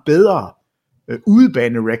 som har en bedre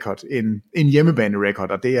udebane-record end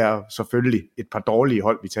hjemmebane-record, og det er selvfølgelig et par dårlige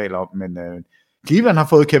hold, vi taler om. Men Cleveland har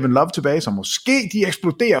fået Kevin Love tilbage, så måske de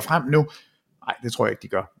eksploderer frem nu. Nej, det tror jeg ikke, de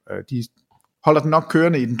gør. De holder den nok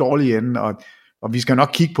kørende i den dårlige ende, og vi skal nok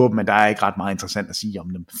kigge på dem, men der er ikke ret meget interessant at sige om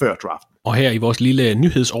dem før draften. Og her i vores lille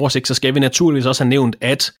nyhedsoversigt, så skal vi naturligvis også have nævnt,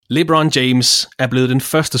 at LeBron James er blevet den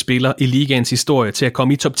første spiller i ligaens historie til at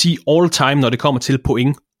komme i top 10 all-time, når det kommer til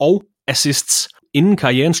point og assists. Inden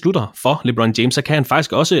karrieren slutter for LeBron James, så kan han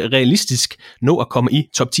faktisk også realistisk nå at komme i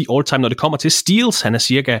top 10 all-time, når det kommer til steals. Han er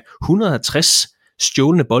cirka 160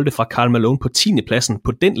 stjålne bolde fra Karl Malone på 10. pladsen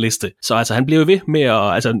på den liste. Så altså, han bliver ved med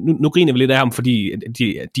at... Altså, nu griner vi lidt af ham, fordi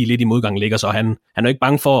de er lidt i modgang ligger, så han er jo ikke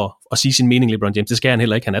bange for at sige sin mening, LeBron James. Det skal han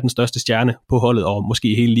heller ikke. Han er den største stjerne på holdet, og måske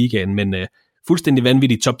i hele ligaen, men fuldstændig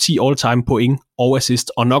vanvittig top 10 all-time point og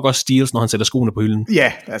assist, og nok også steals, når han sætter skoene på hylden.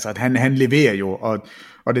 Ja, altså, han leverer jo,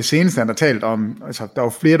 og det seneste, han har talt om, altså, der er jo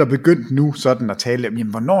flere, der er begyndt nu sådan at tale om,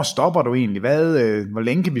 jamen, hvornår stopper du egentlig? Hvor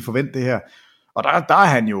længe kan vi forvente det her? Og der er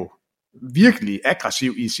han jo virkelig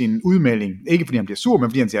aggressiv i sin udmelding. Ikke fordi han bliver sur, men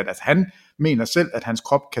fordi han siger, at altså, han mener selv, at hans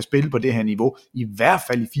krop kan spille på det her niveau, i hvert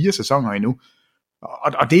fald i 4 sæsoner endnu.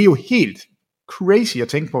 Og det er jo helt crazy at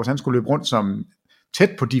tænke på, at han skulle løbe rundt som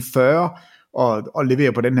tæt på de 40 og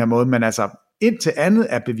levere på den her måde. Men altså, indtil andet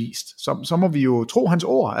er bevist, så må vi jo tro hans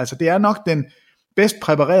ord. Altså, det er nok den bedst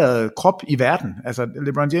præparerede krop i verden. Altså,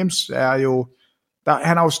 LeBron James er jo...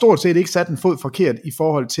 han har jo stort set ikke sat en fod forkert i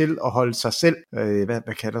forhold til at holde sig selv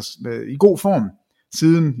i god form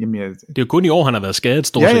siden... Jamen, det er jo kun i år, han har været skadet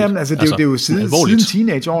stort set. Ja, jamen, altså, det er jo siden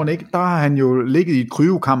teenageårene, ikke? Der har han jo ligget i et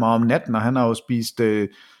kryokammer om natten, og han har jo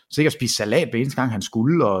sikkert spist salat hver eneste gang, han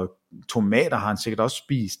skulle, og tomater har han sikkert også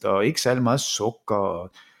spist, og ikke særlig meget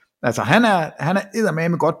sukker. Altså, han er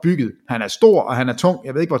eddermame godt bygget. Han er stor, og han er tung.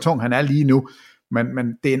 Jeg ved ikke, hvor tung han er lige nu,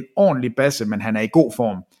 men det er en ordentlig basse, men han er i god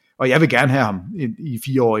form. Og jeg vil gerne have ham i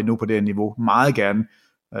 4 år endnu på det her niveau. Meget gerne.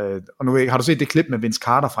 Og nu har du set det klip med Vince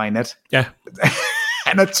Carter fra i nat? Ja.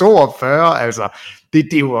 Han er 42, altså.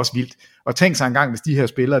 Det er jo også vildt. Og tænk sig engang, hvis de her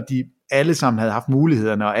spillere, de alle sammen havde haft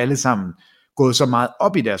mulighederne, og alle sammen gået så meget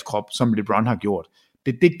op i deres krop, som LeBron har gjort.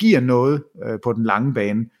 Det giver noget på den lange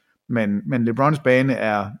bane. Men LeBrons bane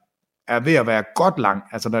er ved at være godt lang.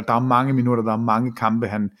 Altså, der er mange minutter, der er mange kampe.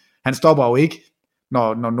 Han stopper jo ikke,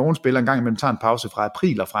 når nogen spiller en gang imellem tager en pause fra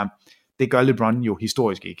april og frem. Det gør LeBron jo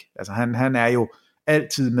historisk ikke. Altså han er jo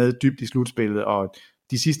altid med dybt i slutspillet, og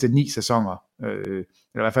de sidste 9 sæsoner, eller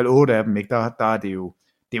i hvert fald 8 af dem, ikke, der er det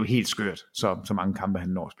er jo helt skørt, så mange kampe han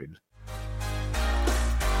når at spille.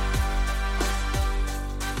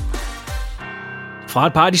 Fra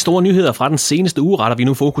et par af de store nyheder fra den seneste uge retter vi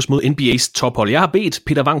nu fokus mod NBA's tophold. Jeg har bedt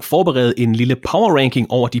Peter Wang forberede en lille power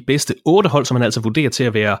ranking over de bedste 8 hold, som han altså vurderer til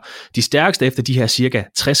at være de stærkeste efter de her cirka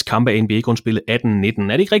 60 kampe af NBA-grundspillet 18-19. Er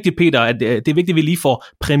det ikke rigtigt, Peter, at det er vigtigt, at vi lige får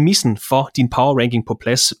præmissen for din power ranking på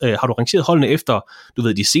plads? Har du rangeret holdene efter,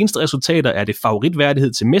 de seneste resultater? Er det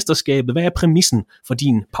favoritværdighed til mesterskabet? Hvad er præmissen for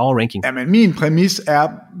din power ranking? Jamen, min præmis er,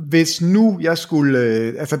 hvis nu jeg skulle...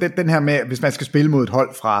 altså den her med, hvis man skal spille mod et hold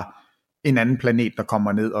fra en anden planet, der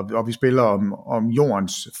kommer ned, og vi spiller om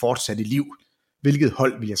jordens fortsatte liv. Hvilket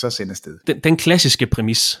hold vil jeg så sende afsted? Den klassiske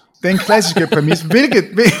præmis. Den klassiske præmis.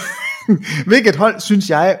 Hvilket hold synes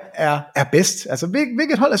jeg er bedst? Altså,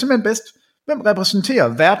 hvilket hold er simpelthen bedst? Hvem repræsenterer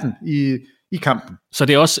verden i kampen? Så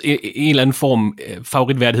det er også en eller anden form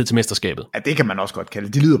favoritværdighed til mesterskabet? Ja, det kan man også godt kalde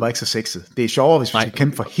det. De lyder bare ikke så sexet. Det er sjovere, hvis vi skal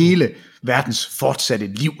kæmpe for hele verdens fortsatte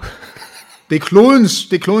liv. Det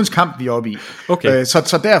er klodens kamp, vi er oppe i. Okay.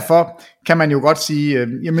 Så derfor kan man jo godt sige,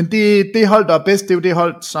 jamen det hold, der er bedst, det er jo det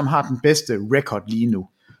hold, som har den bedste record lige nu.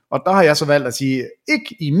 Og der har jeg så valgt at sige,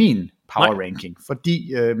 ikke i min power ranking,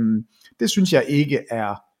 fordi det synes jeg ikke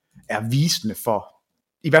er visende for,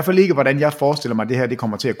 i hvert fald ikke, hvordan jeg forestiller mig, det her det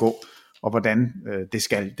kommer til at gå, og hvordan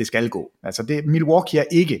det skal gå. Altså Milwaukee er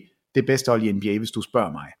ikke det bedste hold i NBA, hvis du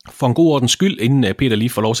spørger mig. For en god ordens skyld, inden Peter lige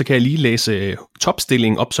får lov, så kan jeg lige læse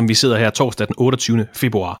topstillingen op, som vi sidder her torsdag den 28.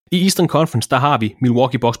 februar. I Eastern Conference, der har vi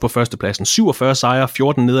Milwaukee Bucks på førstepladsen. 47 sejre,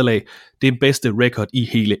 14 nederlag. Det er bedste record i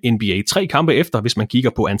hele NBA. 3 kampe efter, hvis man kigger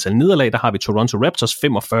på antal nederlag, der har vi Toronto Raptors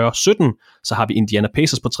 45-17. Så har vi Indiana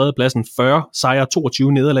Pacers på tredjepladsen, 40 sejre,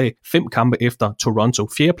 22 nederlag. 5 kampe efter Toronto.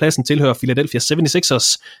 Fjerdepladsen tilhører Philadelphia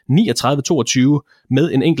 76ers 39-22.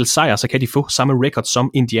 Med en enkelt sejr, så kan de få samme record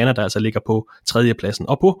som Indiana, der altså ligger på tredjepladsen.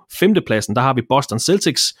 Og på femtepladsen, der har vi Boston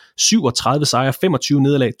Celtics, 37 sejre, 25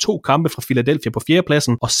 nederlag, 2 kampe fra Philadelphia på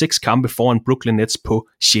fjerdepladsen, og 6 kampe foran Brooklyn Nets på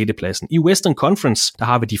sjettepladsen. I Western Conference, der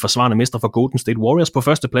har vi de forsvarende mestre fra Golden State Warriors på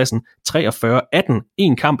førstepladsen, 43-18.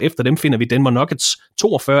 En kamp efter dem finder vi Denver Nuggets,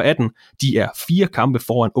 42-18. De er 4 kampe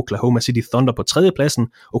foran Oklahoma City Thunder på tredjepladsen.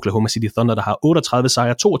 Oklahoma City Thunder, der har 38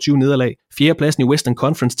 sejre, 22 nederlag. Fjerdepladsen i Western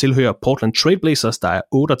Conference tilhører Portland Trail Blazers, der er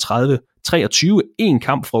 38-23, en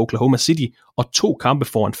kamp fra Oklahoma City, og 2 kampe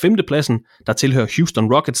foran femtepladsen, der tilhører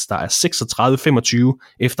Houston Rockets, der er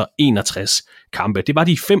 36-25 efter 61 kampe. Det var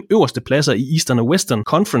de 5 øverste pladser i Eastern og Western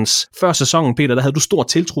Conference. Før sæsonen, Peter, der havde du stor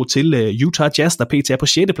tiltro til Utah Jazz, der pt. Er på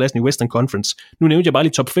 6. pladsen i Western Conference. Nu nævnte jeg bare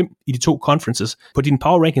lige top 5 i de 2 conferences. På din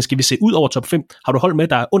power ranking skal vi se ud over top 5. Har du holdt med,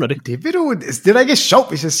 der er under det? Det er da ikke sjovt,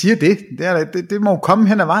 hvis jeg siger det. Det må komme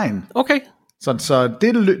hen ad vejen. Okay. Så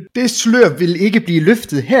det slør vil ikke blive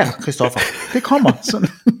løftet her, Christoffer. Det kommer sådan.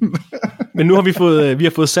 Men nu har vi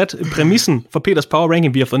har fået sat præmissen for Peters power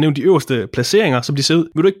ranking. Vi har fået nævnt de øverste placeringer, som de ser ud.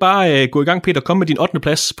 Vil du ikke bare gå i gang, Peter, komme med din 8.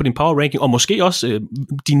 plads på din power ranking, og måske også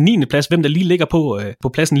din 9. plads, hvem der lige ligger på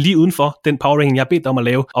pladsen lige udenfor den power ranking, jeg har bedt dig om at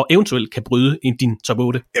lave, og eventuelt kan bryde din top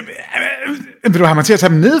 8? Vil du have mig til at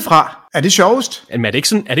tage dem nedefra? Er det sjovest? Men er det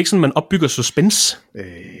ikke sådan, man opbygger suspense?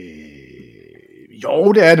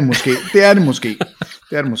 Jo, det er det måske. Det er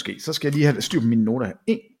det måske. Så skal jeg lige have styr på mine noter her.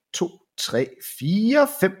 1, 2, 3, 4,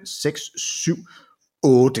 5, 6, 7,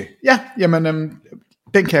 8. Ja, jamen,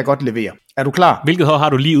 den kan jeg godt levere. Er du klar? Hvilket hold har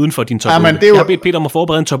du lige uden for din top 8? Jeg har bedt Peter om at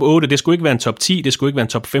forberede en top 8. Det skulle ikke være en top 10, det skulle ikke være en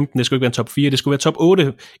top 15, det skulle ikke være en top 4, det skulle være top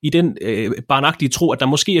 8 i den barnagtige tro, at der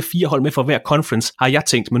måske er 4 hold med for hver conference, har jeg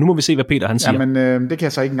tænkt. Men nu må vi se, hvad Peter han siger. Jamen, det kan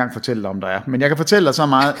jeg så ikke engang fortælle dig, om der er. Men jeg kan fortælle dig så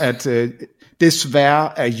meget, at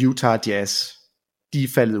desværre er Utah Jazz, de er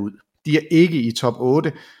faldet ud. De er ikke i top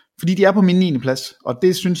 8, fordi de er på min 9. plads, og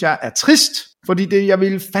det synes jeg er trist, fordi jeg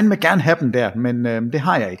ville fandme gerne have dem der, men det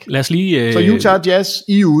har jeg ikke. Lad os lige, så Utah Jazz,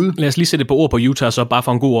 I er ude. Lad os lige sætte på ord på Utah, så bare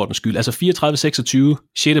for en god ordens skyld. Altså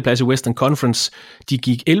 34-26, 6. plads i Western Conference. De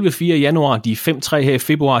gik 11-4 i januar, de er 5-3 her i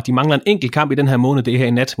februar. De mangler en enkelt kamp i den her måned, det er her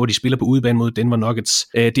i nat, hvor de spiller på udebane mod Denver Nuggets.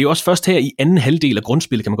 Det er også først her i anden halvdel af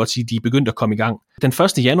grundspillet, kan man godt sige, de er begyndt at komme i gang. Den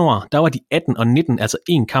 1. januar, der var de 18-19, altså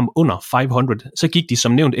en kamp under 500. Så gik de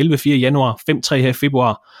som nævnt 11-4 i januar, 5-3 her i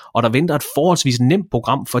februar, og der venter et forholdsvis nemt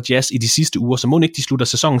program for Jazz i de sidste uger, så må ikke de slutter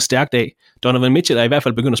sæsonen stærkt af. Donovan Mitchell er i hvert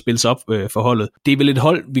fald begyndt at spille sig op for holdet. Det er vel et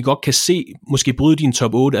hold, vi godt kan se, måske bryde din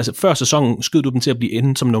top 8. Altså før sæsonen skød du dem til at blive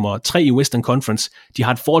enden som nummer 3 i Western Conference. De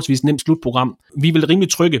har et forholdsvis nemt slutprogram. Vi er vel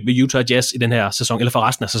rimelig trygge ved Utah Jazz i den her sæson, eller for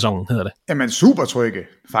resten af sæsonen hedder det. Jamen super trygge,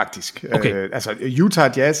 faktisk. Okay. Altså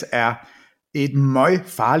Utah Jazz er et møg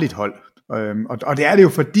farligt hold. Og det er det jo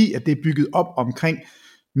fordi, at det er bygget op omkring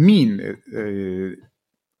min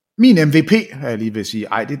MVP, er jeg lige vil sige.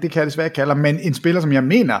 Ej, det kan jeg desværre ikke kalde, men en spiller, som jeg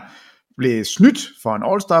mener blev snydt for en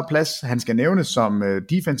All-Star-plads. Han skal nævnes som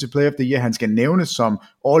Defensive Player of the Year, han skal nævnes som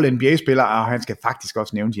All-NBA-spiller, og han skal faktisk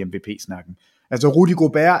også nævnes i MVP-snakken. Altså, Rudy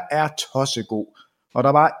Gobert er tossegod, og der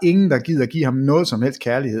var ingen, der gider give ham noget som helst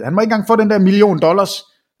kærlighed. Han må ikke engang få den der $1 million.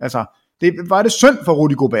 Altså, det var det synd for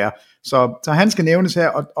Rudy Gobert. Så han skal nævnes her,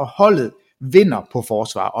 og holdet vinder på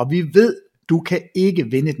forsvar, og vi ved, du kan ikke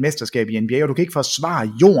vinde et mesterskab i NBA, og du kan ikke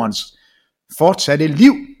forsvare jordens fortsatte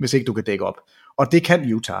liv, hvis ikke du kan dække op. Og det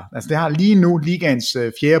kan Utah. Altså det har lige nu ligaens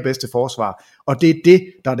 4. bedste forsvar, og det er det,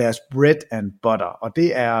 der er deres bread and butter.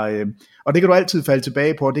 Og det kan du altid falde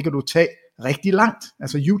tilbage på, og det kan du tage rigtig langt.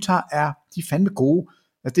 Altså Utah de er fandme gode.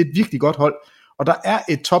 Altså det er et virkelig godt hold. Og der er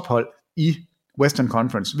et tophold i Western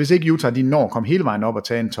Conference. Hvis ikke Utah de når at komme hele vejen op og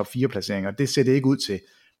tage en top 4 placering, og det ser det ikke ud til.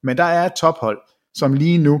 Men der er et tophold, som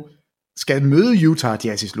lige nu skal møde Utah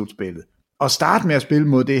Jazz i slutspillet, og starte med at spille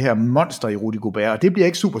mod det her monster i Rudy Gobert, og det bliver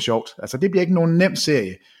ikke super sjovt. Altså det bliver ikke nogen nem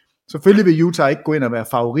serie. Selvfølgelig vil Utah ikke gå ind og være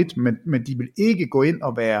favorit, men de vil ikke gå ind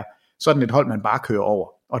og være sådan et hold, man bare kører over.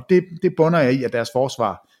 Og det bunder jeg i, at deres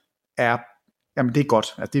forsvar jamen det er godt.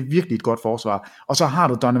 Altså det er virkelig et godt forsvar. Og så har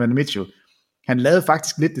du Donovan Mitchell. Han lavede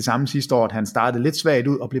faktisk lidt det samme sidste år, at han startede lidt svagt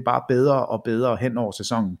ud, og blev bare bedre og bedre hen over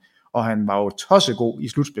sæsonen. Og han var jo tossegod i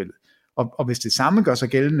slutspillet. Og hvis det samme gør sig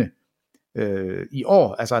gældende i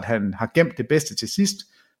år, altså at han har gemt det bedste til sidst,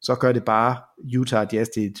 så gør det bare Utah Jazz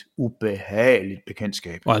til et ubehageligt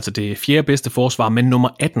bekendtskab. Og altså det 4. bedste forsvar, men nummer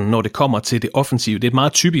 18, når det kommer til det offensive. Det er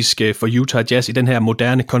meget typisk for Utah Jazz i den her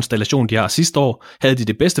moderne konstellation, de har. Sidste år havde de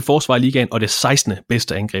det bedste forsvar i ligaen, og det 16.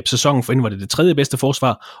 bedste angreb. Sæsonen forinden var det 3. bedste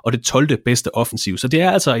forsvar, og det 12. bedste offensiv. Så det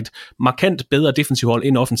er altså et markant bedre defensiv hold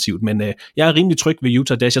end offensivt, men jeg er rimelig tryg ved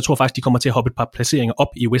Utah Jazz. Jeg tror faktisk, de kommer til at hoppe et par placeringer op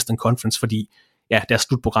i Western Conference, fordi deres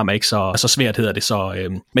slutprogram er ikke så svært, hedder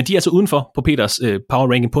det. Men de er altså udenfor på Peters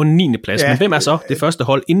power ranking på en 9. plads. Men hvem er så det første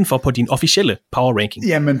hold indenfor på din officielle power ranking?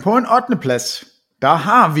 Jamen på en 8. plads, der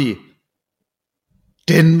har vi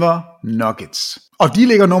Denver Nuggets. Og de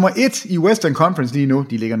ligger nummer 1 i Western Conference lige nu.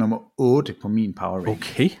 De ligger nummer 8 på min power ranking.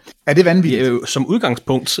 Okay. Er det vanvittigt? Som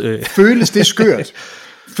udgangspunkt. Føles det skørt?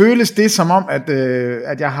 Føles det som om,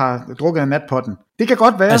 at jeg har drukket en nat på den? Det kan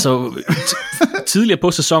godt være. Altså, tidligere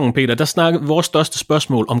på sæsonen, Peter, der snakkede vores største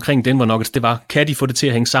spørgsmål omkring Denver Nuggets, det var, kan de få det til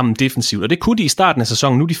at hænge sammen defensivt? Og det kunne de i starten af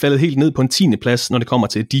sæsonen. Nu er de faldet helt ned på en 10. plads, når det kommer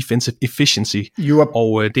til defensive efficiency.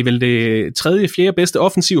 Og det er vel det 3., 4. bedste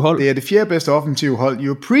offensive hold. Det er det 4. bedste offensive hold.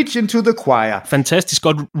 You preach into the choir. Fantastisk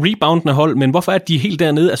godt reboundende hold, men hvorfor er de helt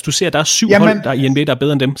dernede? Altså, du ser, der er 7 hold der i NBA, der er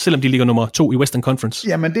bedre end dem, selvom de ligger nummer 2 i Western Conference.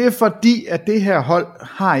 Jamen, det er fordi, at det her hold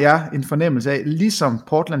har jeg en fornemmelse af, ligesom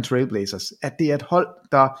Portland Trail Blazers, at det er et hold,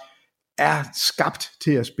 der er skabt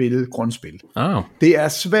til at spille grundspil. Det er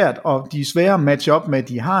svært, og de er svære at matche op med.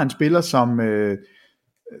 De har en spiller,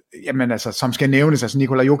 som skal nævnes, altså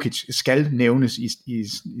Nikola Jokic skal nævnes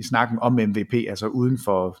i snakken om MVP, altså uden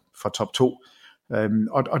for top 2.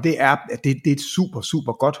 Og det er et super,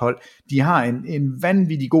 super godt hold. De har en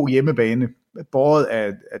vanvittig god hjemmebane, båret af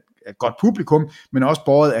et godt publikum, men også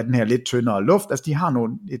båret af den her lidt tyndere luft. Altså de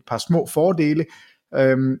har et par små fordele,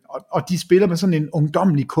 og de spiller med sådan en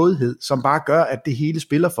ungdommelig kodhed, som bare gør, at det hele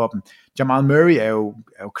spiller for dem. Jamal Murray er jo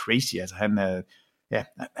crazy, altså han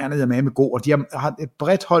er med god, og de har et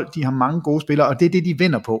bredt hold, de har mange gode spillere, og det er det, de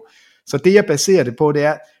vinder på. Så det, jeg baserer det på, det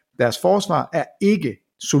er, deres forsvar er ikke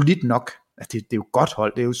solidt nok. Altså det er jo godt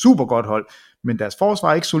hold, det er jo super godt hold, men deres forsvar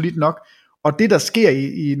er ikke solidt nok, og det, der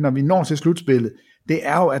sker, når vi når til slutspillet, det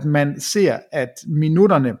er jo, at man ser, at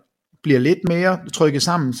minutterne bliver lidt mere trykket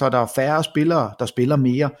sammen, så der er færre spillere, der spiller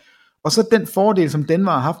mere. Og så den fordel, som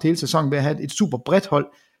Denver har haft hele sæsonen ved at have et super bredt hold,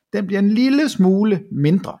 den bliver en lille smule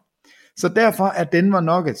mindre. Så derfor er Denver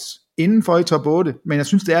Nuggets indenfor i top 8, men jeg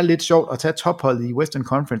synes, det er lidt sjovt at tage topholdet i Western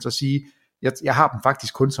Conference og sige, jeg har dem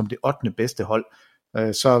faktisk kun som det 8. bedste hold.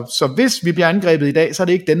 Så hvis vi bliver angrebet i dag, så er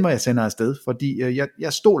det ikke Denver, jeg sender afsted, fordi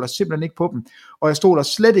jeg stoler simpelthen ikke på dem, og jeg stoler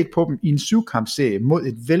slet ikke på dem i en 7-kampserie mod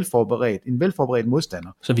en velforberedt modstander.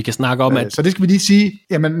 Så vi kan snakke om, at... Så det skal vi lige sige,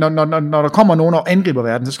 jamen, når der kommer nogen og angriber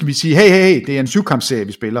verden, så skal vi sige, hey, det er en 7-kampserie,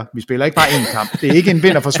 vi spiller. Vi spiller ikke bare én kamp. Det er ikke en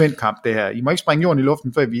vinder-forsvind-kamp, det her. I må ikke springe jorden i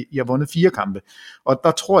luften, før I har vundet 4 kampe. Og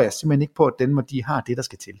der tror jeg simpelthen ikke på, at Denver, de har det, der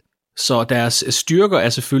skal til. Så deres styrker er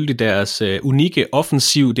selvfølgelig deres unikke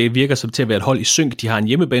offensiv. Det virker som til at være et hold i synk. De har en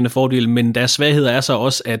hjemmebanefordel, men deres svagheder er så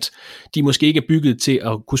også, at de måske ikke er bygget til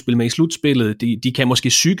at kunne spille med i slutspillet. De kan måske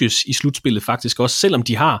psykes i slutspillet faktisk også, selvom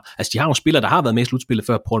de har nogle spillere, der har været med i slutspillet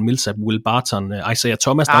før. Paul Millsap, Will Barton, Isaiah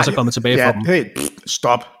Thomas, der også er kommet tilbage for dem. Hey,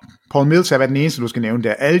 stop. Paul Millsap er den eneste, du skal nævne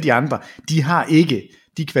der. Alle de andre, de har ikke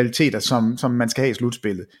de kvaliteter, som man skal have i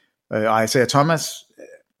slutspillet. Og Isaiah Thomas...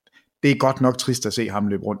 Det er godt nok trist at se ham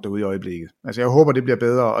løbe rundt derude i øjeblikket. Altså jeg håber, det bliver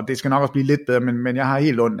bedre, og det skal nok også blive lidt bedre, men jeg har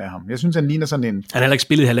helt ondt af ham. Jeg synes, han ligner sådan en... Han har heller ikke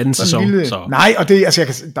spillet i 1,5 sæson. Så. Nej, og det, altså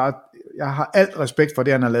jeg har alt respekt for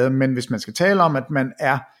det, han har lavet, men hvis man skal tale om, at man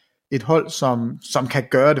er et hold, som kan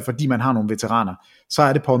gøre det, fordi man har nogle veteraner, så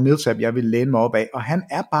er det Paul Millsap, jeg vil læne mig op af, og han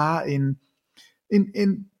er bare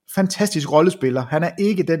en fantastisk rollespiller. Han er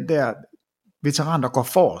ikke den der veteran, der går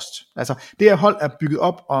forrest. Altså det her hold er bygget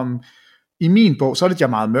op om... I min bog, så er det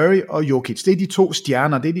Jamal Murray og Jokic. Det er de 2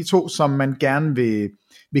 stjerner, det er de 2, som man gerne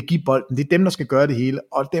vil give bolden. Det er dem, der skal gøre det hele,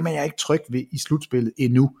 og dem er jeg ikke tryg ved i slutspillet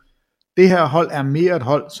endnu. Det her hold er mere et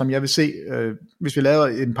hold, som jeg vil se, hvis vi laver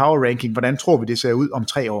en power ranking, hvordan tror vi det ser ud om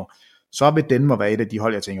 3 år, så vil Denver være et af de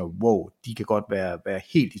hold, jeg tænker, wow, de kan godt være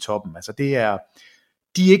helt i toppen. Altså de er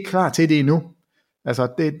ikke klar til det endnu. Altså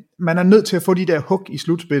man er nødt til at få de der hook i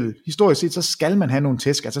slutspillet. Historisk set, så skal man have nogle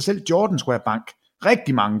tæsk. Altså selv Jordan skulle have bank.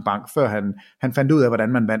 Rigtig mange bank, før han fandt ud af, hvordan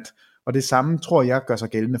man vandt. Og det samme, tror jeg, gør sig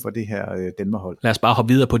gældende for det her Denver-hold. Lad os bare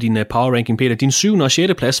hoppe videre på din power ranking, Peter. Din 7. og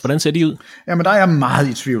 6. plads, hvordan ser de ud? Jamen, der er jeg meget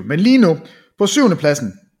i tvivl. Men lige nu, på 7.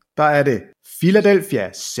 pladsen, der er det Philadelphia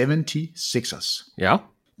 76ers. Ja.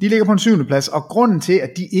 De ligger på en 7. plads, og grunden til, at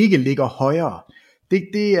de ikke ligger højere,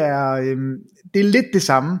 det er lidt det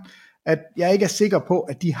samme, at jeg ikke er sikker på,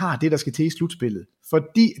 at de har det, der skal til i slutspillet.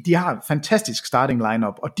 Fordi de har en fantastisk starting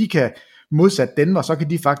lineup, og de kan Modsat Denver, så kan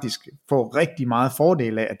de faktisk få rigtig meget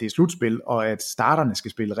fordel af, at det er slutspil, og at starterne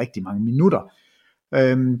skal spille rigtig mange minutter.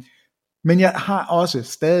 Men jeg har også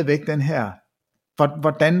stadigvæk den her,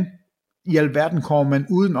 hvordan i alverden kommer man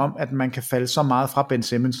udenom, at man kan falde så meget fra Ben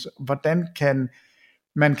Simmons? Hvordan kan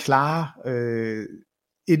man klare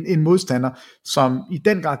en modstander, som i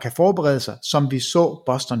den grad kan forberede sig, som vi så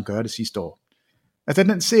Boston gøre det sidste år? Altså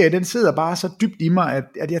den serie, den sidder bare så dybt i mig,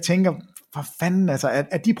 at jeg tænker, for fanden, altså,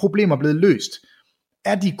 er de problemer blevet løst?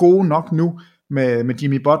 Er de gode nok nu med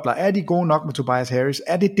Jimmy Butler? Er de gode nok med Tobias Harris?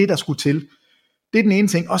 Er det, der skulle til? Det er den ene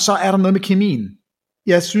ting. Og så er der noget med kemien.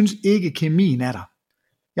 Jeg synes ikke, kemien er der.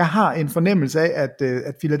 Jeg har en fornemmelse af,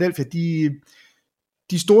 at Philadelphia,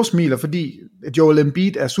 de store smiler, fordi Joel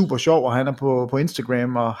Embiid er super sjov, og han er på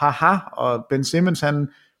Instagram, og haha, og Ben Simmons, han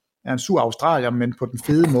er en sur australier, men på den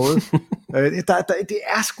fede måde. Det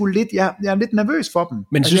er sgu lidt, jeg er lidt nervøs for dem.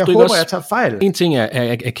 Men synes jeg du håber, også, jeg tager fejl. En ting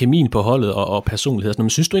er kemien på holdet og personlighed, men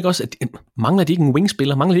synes du ikke også, at mangler de ikke en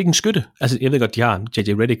wingspiller? Mangler de ikke en skytte? Altså, jeg ved godt, de har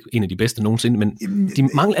J.J. Redick, en af de bedste nogensinde, men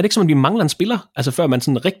er det ikke som, at de mangler en spiller? Altså, før man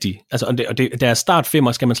sådan rigtig, altså, og der er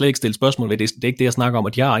startfemmer, skal man slet ikke stille spørgsmål ved. Det er ikke det, jeg snakker om,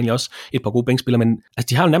 og de har egentlig også et par gode bænkspillere, men altså,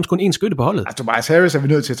 de har jo nærmest kun én skytte på holdet. Altså, Tobias Harris er vi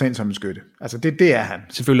nødt til at tage ind som en skytte. Altså, det er han.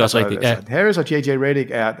 Selvfølgelig også rigtigt, ja. Altså, Harris og J.J. Redick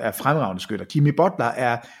er fremragende skytter. Jimmy Butler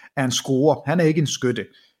er en scorer. Han er ikke en skytte.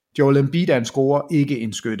 Joel Embiid er en scorer, ikke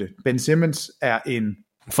en skytte. Ben Simmons er en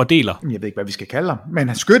fordeler. Jeg ved ikke, hvad vi skal kalde ham, men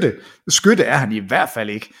han skytte er han i hvert fald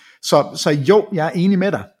ikke. Så jo, jeg er enig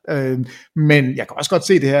med dig. Men jeg kan også godt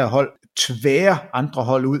se det her hold tvære andre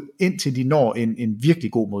hold ud, indtil de når en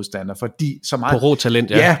virkelig god modstander, fordi så meget... På råt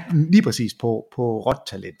talent, ja. Ja, lige præcis, på råt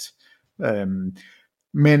talent.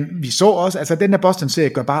 Men vi så også, altså den her Boston-serie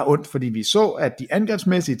gør bare ondt, fordi vi så, at de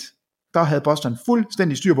angrebsmæssigt, der havde Boston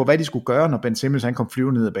fuldstændig styr på, hvad de skulle gøre, når Ben Simmons han kom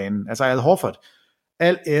flyvende ned ad banen. Altså Al Horford,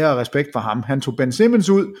 al ære og respekt for ham. Han tog Ben Simmons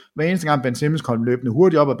ud, hver eneste gang Ben Simmons kom løbende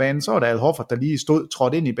hurtigt op ad banen, så var det Al Horford, der lige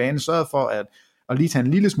trådte ind i banen, sørgede for at lige tage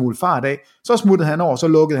en lille smule fart af. Så smuttede han over, så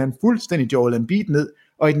lukkede han fuldstændig Joel Embiid ned,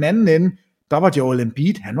 og i den anden ende, der var Joel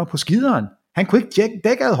Embiid, han var på skideren. Han kunne ikke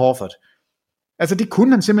dække Al Horford. Altså det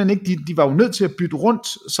kunne han simpelthen ikke. De var jo nødt til at bytte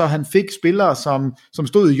rundt, så han fik spillere, som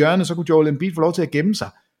stod i hjørnet, så kunne Joel Embiid få lov til at gemme sig,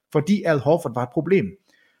 fordi Al Horford var et problem.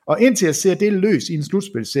 Og indtil jeg ser det løs i en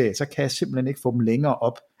slutspilserie, så kan jeg simpelthen ikke få dem længere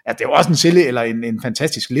op. Altså, det er jo også en silly, eller en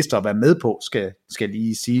fantastisk liste at være med på, skal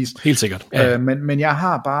lige siges. Helt sikkert. Ja. Men jeg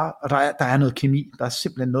har bare, og der er noget kemi, der er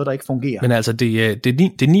simpelthen noget, der ikke fungerer. Men altså,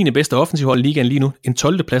 det 9. bedste offensivhold i ligaen lige nu, en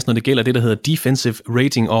 12. plads, når det gælder det, der hedder defensive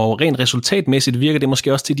rating, og rent resultatmæssigt virker det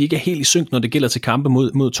måske også til, at de ikke er helt i synk, når det gælder til kampe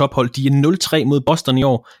mod tophold. De er 0-3 mod Boston i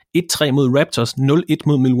år, 1-3 mod Raptors, 0-1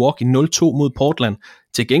 mod Milwaukee, 0-2 mod Portland.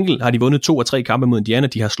 Til gengæld har de vundet 2 af 3 kampe mod Indiana,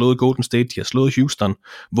 de har slået Golden State, de har slået Houston,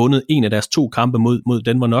 vundet en af deres 2 kampe mod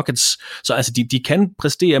Denver Nuggets. Så altså, de kan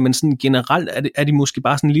præstere, men sådan generelt er de måske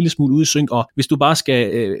bare sådan en lille smule ude i synk, og hvis du bare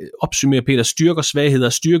skal opsummere, Peter, styrker, svagheder,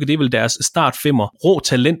 styrke, det er vel deres startfemmer, rå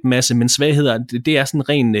talentmasse, men svagheder, det er sådan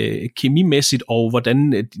rent kemimæssigt, og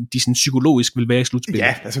hvordan de sådan psykologisk vil være i slutspillet.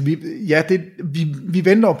 Ja, altså vi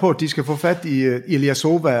venter på, at de skal få fat i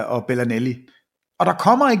Ilyasova og Bellinelli, og der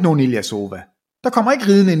kommer ikke nogen Ilyasova. Der kommer ikke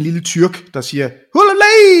ridende en lille tyrk, der siger,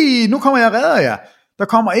 hullalej, nu kommer jeg og redder jer. Der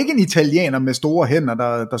kommer ikke en italiener med store hænder,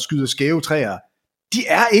 der skyder skæve træer. De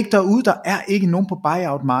er ikke derude, der er ikke nogen på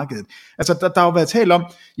buyout-markedet. Altså, der har jo været talt om,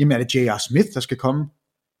 jamen er det J.R. Smith, der skal komme?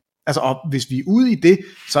 Altså, og hvis vi er ude i det,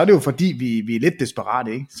 så er det jo fordi, vi er lidt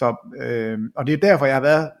desperate, ikke? Så, og det er derfor, jeg har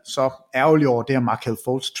været så ærgerlig over det her Markelle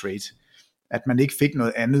Fultz trade, at man ikke fik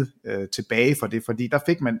noget andet tilbage for det, fordi der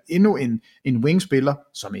fik man endnu en wingspiller,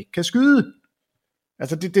 som ikke kan skyde.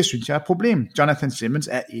 Altså det synes jeg er et problem. Jonathan Simmons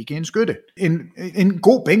er ikke en skytte. En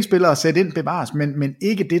god bænkspiller at sætte ind bevares, men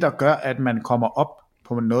ikke det, der gør, at man kommer op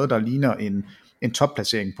på noget, der ligner en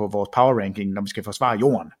topplacering på vores power ranking, når vi skal forsvare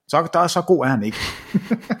jorden. Så god er han ikke.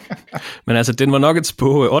 Men altså, Denver Nuggets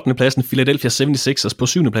på 8. pladsen, Philadelphia 76ers på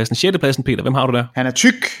 7. pladsen, 6. pladsen, Peter, hvem har du der? Han er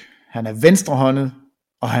tyk, han er venstrehåndet,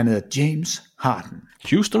 og han hedder James Harden.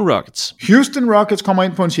 Houston Rockets. Houston Rockets kommer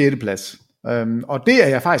ind på en 6. plads. Og det er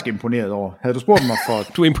jeg faktisk imponeret over. Havde du spurgt mig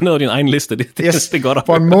for... Du er imponeret over din egen liste, det er godt.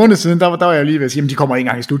 For en måned siden, der var jeg lige ved at sige, at de kommer ikke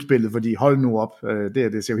engang i slutspillet, fordi hold nu op,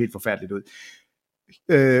 det ser jo helt forfærdeligt ud.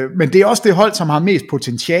 Men det er også det hold, som har mest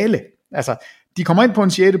potentiale. Altså, de kommer ind på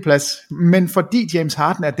en 6. plads, men fordi James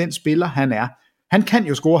Harden er den spiller, han er, han kan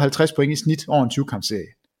jo score 50 point i snit over en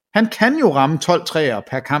 7-kampsserie. Han kan jo ramme 12 træer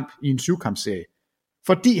per kamp i en 7-kampsserie,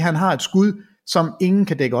 fordi han har et skud, som ingen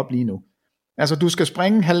kan dække op lige nu. Altså, du skal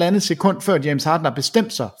springe 1,5 sekund, før James Harden har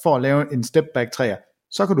bestemt sig for at lave en step-back træer,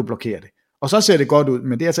 så kan du blokere det. Og så ser det godt ud,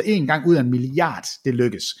 men det er altså 1 gang ud af 1 milliard, det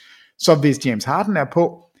lykkes. Så hvis James Harden er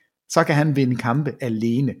på, så kan han vinde kampe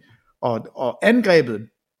alene. Og angrebet,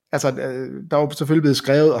 altså der var selvfølgelig blevet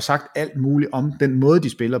skrevet og sagt alt muligt om den måde, de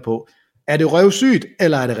spiller på. Er det røvsygt,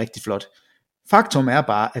 eller er det rigtig flot? Faktum er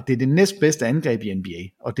bare, at det er det næstbedste angreb i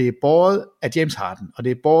NBA, og det er båret af James Harden, og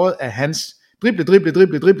det er båret af hans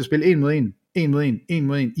drible spil 1 mod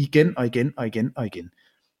 1, igen og igen.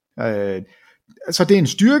 Så det er en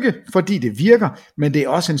styrke, fordi det virker, men det er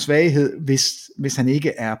også en svaghed, hvis han ikke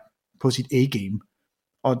er på sit A-game.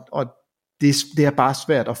 Og det er bare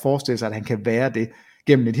svært at forestille sig, at han kan være det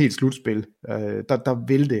gennem et helt slutspil.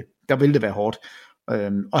 Der vil det være hårdt.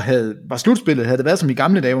 Og var slutspillet, havde det været som i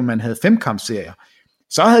gamle dage, hvor man havde 5-kampsserier,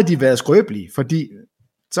 så havde de været skrøbelige, fordi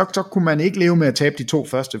så kunne man ikke leve med at tabe de 2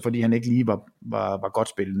 første, fordi han ikke lige var godt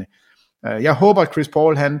spillende. Jeg håber, at Chris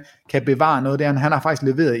Paul han kan bevare noget der. Han har faktisk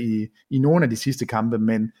leveret i nogle af de sidste kampe,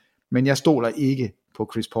 men jeg stoler ikke på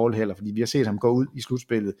Chris Paul heller, fordi vi har set ham gå ud i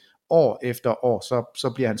slutspillet år efter år,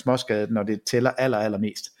 så bliver han småskadet, når det tæller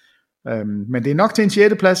allermest. Men det er nok til en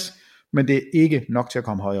 6. plads, men det er ikke nok til at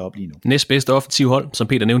komme højere op lige nu. Næstbedste offensiv hold, som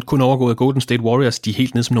Peter nævnte, kun overgået af Golden State Warriors. De er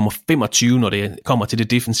helt nede som nummer 25, når det kommer til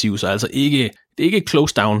det defensive, så altså det er ikke et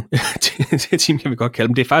close down. Det team kan vi godt kalde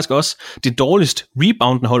dem. Det er faktisk også det dårligst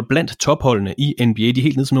reboundende hold blandt topholdene i NBA. De er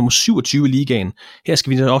helt nede som nummer 27 i ligaen. Her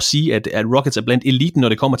skal vi også sige, at Rockets er blandt eliten, når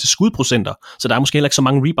det kommer til skudprocenter, så der er måske heller ikke så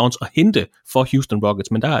mange rebounds at hente for Houston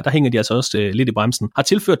Rockets, men der hænger de altså også lidt i bremsen. Har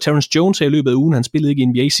tilført Terrence Jones her i løbet af ugen. Han spillede ikke i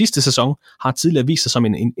NBA sidste sæson, har tidligere vist sig som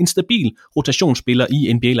en stabil rotationsspiller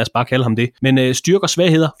i NBA, lad os bare kalde ham det. Men styrker og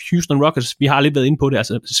svagheder, Houston Rockets, vi har lidt været inde på det,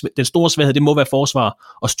 altså den store svaghed, det må være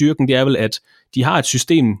forsvar, og styrken, det er vel, at de har et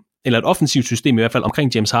system, eller et offensivt system i hvert fald,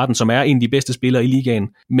 omkring James Harden, som er en af de bedste spillere i ligaen.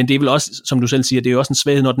 Men det er vel også, som du selv siger, det er jo også en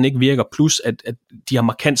svaghed, når den ikke virker, plus at de har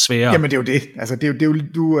markant sværere. Jamen det er jo det. Altså det er jo,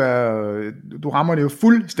 du rammer det jo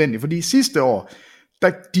fuldstændig, fordi sidste år,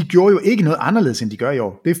 de gjorde jo ikke noget anderledes, end de gør i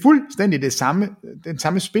år. Det er fuldstændig den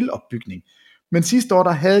samme spilopbygning. Men sidste år,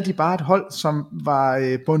 der havde de bare et hold, som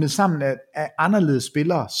var bundet sammen af anderledes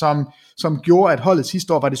spillere, som gjorde, at holdet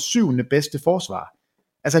sidste år var det 7. bedste forsvar.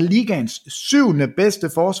 Altså ligaens 7. bedste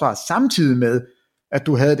forsvar, samtidig med, at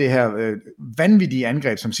du havde det her vanvittige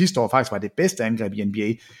angreb, som sidste år faktisk var det bedste angreb i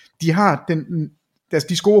NBA.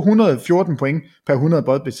 De scorer 114 point per 100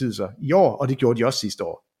 boldbesiddelser i år, og det gjorde de også sidste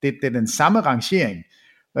år. Det er den samme rangering,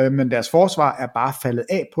 men deres forsvar er bare faldet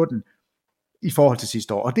af på den i forhold til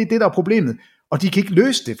sidste år. Og det er det, der er problemet. Og de kan ikke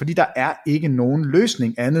løse det, fordi der er ikke nogen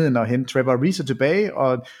løsning andet end at hente Trevor Ariza tilbage,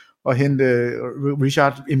 og hente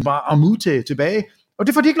Richard Mbah-a-Moute tilbage. Og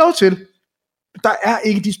det får de ikke lov til. Der er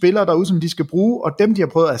ikke de spillere derude, som de skal bruge, og dem, de har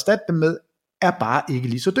prøvet at erstatte dem med, er bare ikke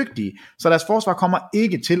lige så dygtige. Så deres forsvar kommer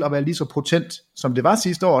ikke til at være lige så potent, som det var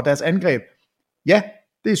sidste år. Og deres angreb, ja,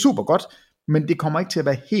 det er super godt, men det kommer ikke til at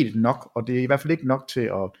være helt nok, og det er i hvert fald ikke nok til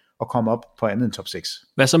at komme op på andet end top 6.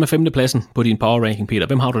 Hvad så med 5. pladsen på din power ranking, Peter?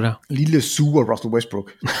 Hvem har du der? Lille sure Russell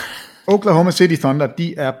Westbrook. Oklahoma City Thunder,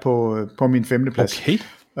 de er på min 5. plads. Okay.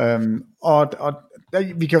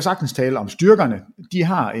 Vi kan jo sagtens tale om styrkerne. De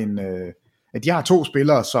har 2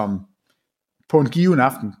 spillere, som på en given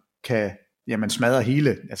aften kan smadre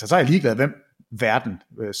hele. Altså så er jeg ligeglad, hvem verden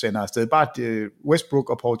sender afsted. Bare Westbrook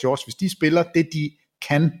og Paul George, hvis de spiller det, de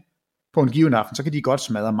kan på en given aften, så kan de godt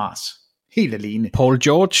smadre Mars. Helt alene. Paul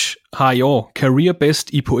George har i år career best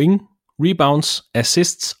i point, rebounds,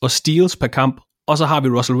 assists og steals per kamp. Og så har vi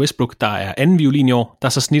Russell Westbrook, der er anden violin i år, der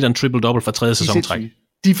så snitter en triple-double for 3. sæsontræk.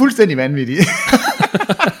 De er fuldstændig vanvittige.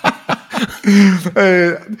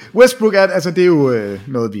 Westbrook det er jo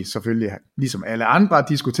noget, vi selvfølgelig, ligesom alle andre, har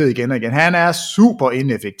diskuteret igen og igen. Han er super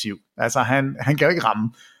ineffektiv. Altså, han kan jo ikke ramme.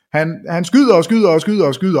 Han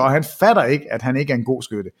skyder, og han fatter ikke, at han ikke er en god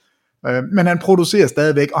skytte. Men han producerer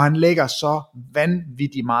stadigvæk, og han lægger så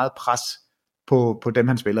vanvittigt meget pres på dem,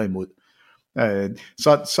 han spiller imod.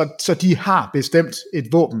 Så de har bestemt et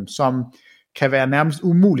våben, som kan være nærmest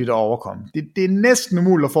umuligt at overkomme. Det er næsten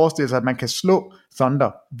umuligt at forestille sig, at man kan slå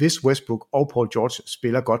Thunder, hvis Westbrook og Paul George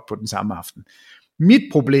spiller godt på den samme aften. Mit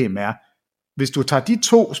problem er, hvis du tager de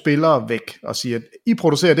 2 spillere væk og siger, at I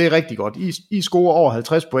producerer det rigtig godt, I scorer over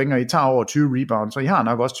 50 point, og I tager over 20 rebounds, så I har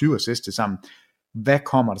nok også 20 assists til sammen. Hvad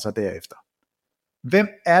kommer der så derefter? Hvem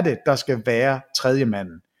er det, der skal være tredje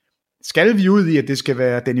manden? Skal vi ud i, at det skal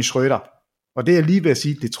være Dennis Schröder? Og det er lige ved at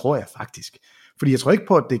sige, det tror jeg faktisk. Fordi jeg tror ikke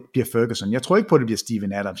på, at det bliver Ferguson. Jeg tror ikke på, at det bliver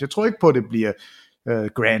Steven Adams. Jeg tror ikke på, at det bliver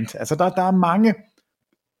Grant. Altså, der er mange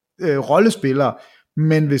rollespillere,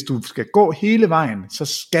 men hvis du skal gå hele vejen, så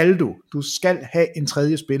skal du skal have en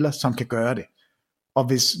tredje spiller, som kan gøre det. Og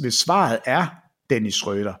hvis svaret er Dennis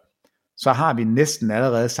Schröder, så har vi næsten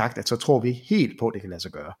allerede sagt, at så tror vi helt på, at det kan lade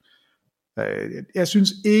sig gøre. Jeg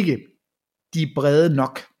synes ikke, de er brede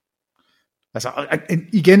nok. Altså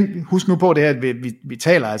igen, husk nu på det her, at vi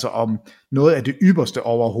taler altså om noget af det ypperste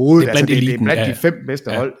overhovedet. Det er blandt de 5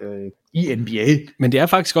 bedste hold i NBA. Men det er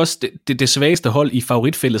faktisk også det svageste hold i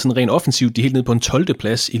favoritfeltet, sådan rent offensivt. De er helt nede på en 12.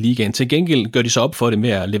 plads i ligaen. Til gengæld gør de så op for det med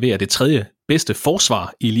at levere det 3. bedste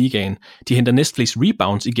forsvar i ligaen. De henter næstflest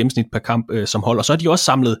rebounds i gennemsnit per kamp som hold, og så har de også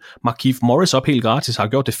samlet Markieff Morris op helt gratis, har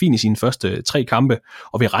gjort det fint i sine første 3 kampe,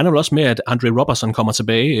 og vi regner vel også med, at Andre Robertson kommer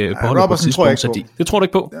tilbage på holdet på et tidspunkt. Det tror du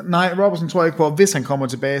ikke på? Nej, Robertson tror jeg ikke på. Hvis han kommer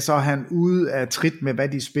tilbage, så er han ude af trit med, hvad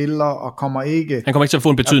de spiller, og kommer ikke til at få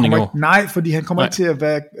en betydning over. Nej, fordi han kommer ikke til at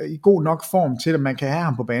være i god nok form til, at man kan have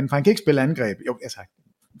ham på banen, for han kan ikke spille angreb. Jo, altså,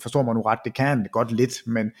 forstår man nu ret, det kan han godt lidt,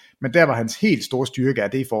 men der var hans helt store styrke,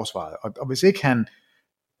 det i forsvaret. Og hvis ikke han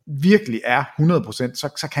virkelig er 100%,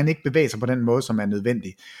 så kan han ikke bevæge sig på den måde, som er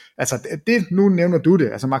nødvendig. Altså, nu nævner du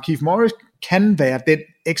det. Altså, Markieff Morris kan være den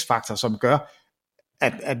x-faktor, som gør,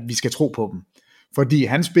 at vi skal tro på dem. Fordi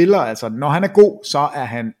han spiller, altså, når han er god, så er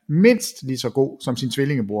han mindst lige så god som sin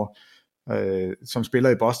tvillingebror, som spiller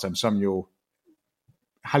i Boston, som jo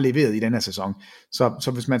har leveret i den her sæson.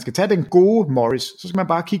 Så hvis man skal tage den gode Morris, så skal man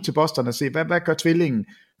bare kigge til Boston og se, hvad gør tvillingen?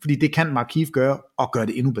 Fordi det kan Markieff gøre, og gøre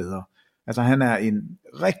det endnu bedre. Altså han er en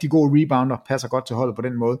rigtig god rebounder, passer godt til holdet på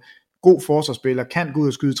den måde. God forsvarsspiller, kan gå ud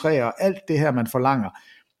og skyde træer, og alt det her, man forlanger.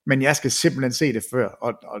 Men jeg skal simpelthen se det før.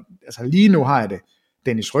 Og altså lige nu har jeg det.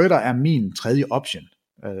 Dennis Schröder er min 3. option.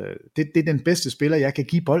 Det er den bedste spiller, jeg kan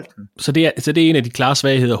give bolden. Så det er en af de klare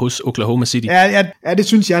svagheder hos Oklahoma City? Ja, det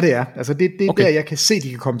synes jeg, det er. Altså det er okay. Der, jeg kan se, de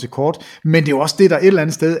kan komme til kort. Men det er jo også det, der et eller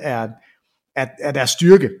andet sted er deres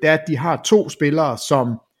styrke. Det er, at de har 2 spillere,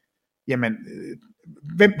 som, jamen,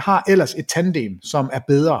 hvem har ellers et tandem, som er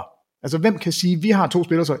bedre? Altså, hvem kan sige, vi har 2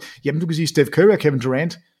 spillere, så, jamen, du kan sige Steph Curry og Kevin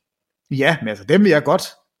Durant. Ja, men altså, dem vil jeg godt.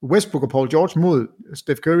 Westbrook og Paul George mod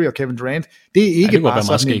Steph Curry og Kevin Durant, det er ikke bare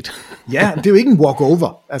sådan ja, det er jo ikke en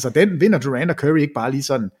walkover. Altså den vinder Durant og Curry ikke bare lige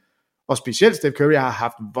sådan. Og specielt Steph Curry har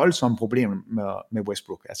haft voldsomme problemer med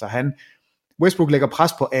Westbrook. Altså Westbrook lægger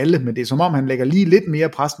pres på alle, men det er som om han lægger lige lidt mere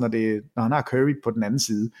pres, når han har Curry på den anden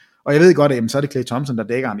side. Og jeg ved godt, at jamen, så er det Klay Thompson, der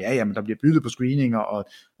dækker ham. Ja, men der bliver byttet på screeninger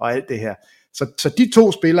og alt det her. Så de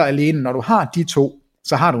 2 spillere alene, når du har de 2,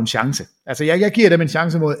 så har du en chance. Altså jeg giver dem en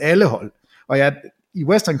chance mod alle hold. Og i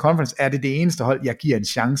Western Conference er det eneste hold, jeg giver en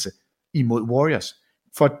chance imod Warriors,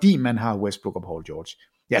 fordi man har Westbrook og Paul George.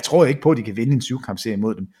 Jeg tror ikke på, at de kan vinde en 7-kampserie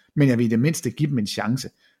imod dem, men jeg vil i det mindste give dem en chance.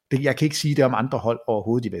 Jeg kan ikke sige det om andre hold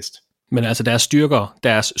overhovedet i vest. Men altså deres styrker,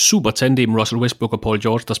 deres super tandem, Russell Westbrook og Paul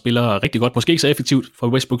George, der spiller rigtig godt, måske ikke så effektivt fra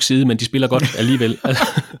Westbrooks side, men de spiller godt alligevel.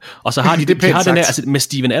 Og så har de den her, altså med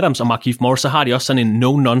Steven Adams og Markieff Morris, så har de også sådan en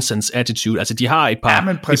no-nonsense attitude. Altså de har et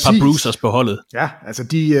par bruisers på holdet. Ja, altså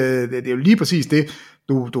det er jo lige præcis det.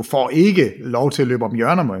 Du får ikke lov til at løbe om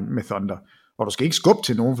hjørner med Thunder, og du skal ikke skubbe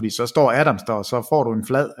til nogen, fordi så står Adams der, og så får du en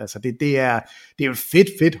flad. Altså det er jo et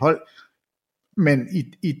fedt hold. Men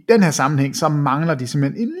i den her sammenhæng, så mangler de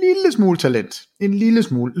simpelthen en lille smule talent. En lille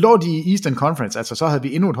smule. Lå de i Eastern Conference, altså så havde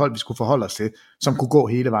vi endnu et hold, vi skulle forholde os til, som kunne gå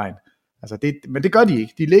hele vejen. Altså men det gør de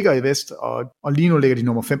ikke. De ligger i vest, og lige nu ligger de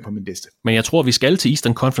nummer 5 på min liste. Men jeg tror, vi skal til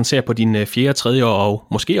Eastern Conference her på din 4., 3. og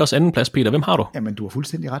måske også 2. plads, Peter. Hvem har du? Jamen, du har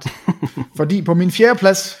fuldstændig ret. Fordi på min 4.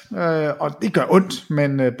 plads, og det gør ondt,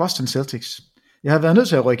 men Boston Celtics. Jeg har været nødt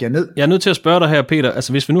til at rykke jer ned. Jeg er nødt til at spørge dig her, Peter.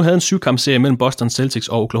 Altså, hvis vi nu havde en 7-kampserie mellem Boston Celtics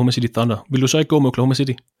og Oklahoma City Thunder, vil du så ikke gå med Oklahoma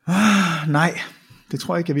City? Nej, det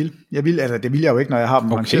tror jeg ikke, jeg vil. Altså, det vil jeg jo ikke, når jeg har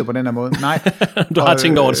dem rangeret på den her måde. Nej. Du har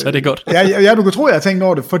tænkt over det, så er det godt. Ja, du kan tro, jeg har tænkt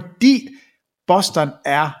over det, fordi Boston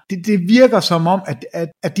det virker som om,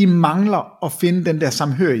 at de mangler at finde den der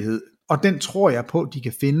samhørighed, og den tror jeg på, de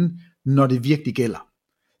kan finde, når det virkelig gælder.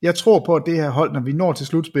 Jeg tror på, at det her hold, når vi når til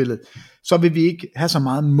slutspillet, så vil vi ikke have så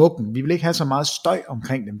meget mukken. Vi vil ikke have så meget støj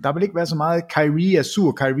omkring dem. Der vil ikke være så meget, Kyrie er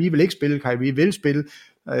sur, Kyrie vil ikke spille, Kyrie vil spille.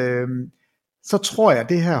 Så tror jeg, at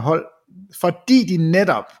det her hold, fordi de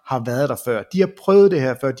netop har været der før, de har prøvet det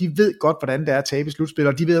her før, de ved godt, hvordan det er at tabe i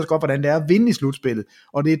slutspillet, og de ved også godt, hvordan det er at vinde i slutspillet.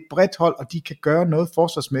 Og det er et bredt hold, og de kan gøre noget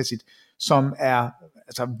forsvarsmæssigt, som er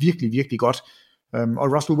altså virkelig, virkelig godt.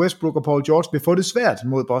 Og Russell Westbrook og Paul George vil få det svært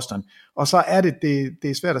mod Boston, og så er det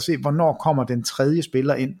er svært at se, hvornår kommer den 3.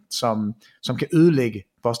 spiller ind, som kan ødelægge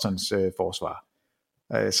Bostons forsvar.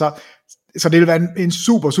 Så det vil være en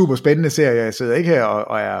super, super spændende serie. Jeg sidder ikke her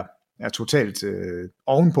og er totalt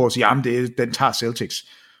ovenpå og siger, jamen den tager Celtics.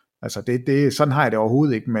 Altså sådan har jeg det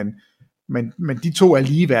overhovedet ikke, men de 2 er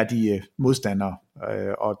ligeværdige modstandere,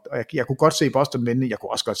 og jeg kunne godt se Boston vinde, jeg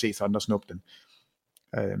kunne også godt se Thunder snuppe den.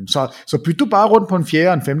 Så byt du bare rundt på en 4.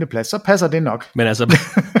 og en 5. plads, så passer det nok. Men altså,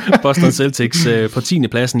 Boston Celtics på 10.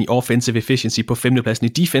 pladsen i offensive efficiency, på 5. pladsen i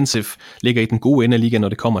defensive, ligger i den gode ende af ligaen, når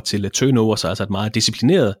det kommer til turnovers, altså et meget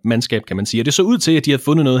disciplineret mandskab, kan man sige. Og det så ud til, at de havde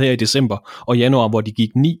fundet noget her i december og januar, hvor de gik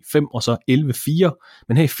 9-5 og så 11-4.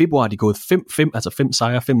 Men her i februar er de gået 5-5, altså 5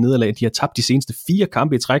 sejre, 5 nederlag. De har tabt de seneste 4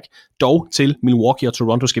 kampe i træk, dog til Milwaukee og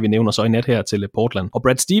Toronto, skal vi nævne, og så i nat her til Portland. Og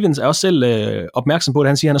Brad Stevens er også selv opmærksom på det.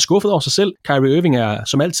 Han siger, at han er skuffet over sig selv. Kyrie Irving er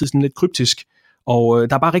som altid sådan lidt kryptisk, og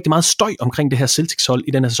der er bare rigtig meget støj omkring det her Celtics-hold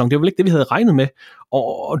i den her sæson. Det var vel ikke det, vi havde regnet med,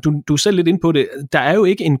 og du er selv lidt inde på det. Der er jo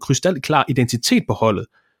ikke en krystalklar identitet på holdet.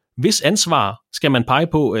 Hvis ansvar skal man pege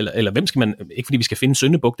på, eller hvem skal man, ikke fordi vi skal finde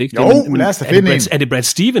syndebuk, det er ikke jo, det, men er det Brad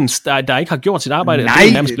Stevens, der ikke har gjort sit arbejde? Nej, det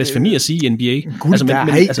er nærmest blasfemi at sige i NBA. Gud,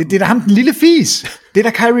 det er da ham, den lille fis. Det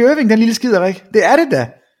er da Kyrie Irving, den lille skiderik. Det er det da.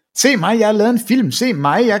 Se mig, jeg har lavet en film. Se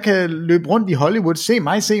mig, jeg kan løbe rundt i Hollywood. Se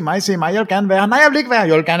mig. Jeg vil gerne være. Nej, jeg vil ikke være.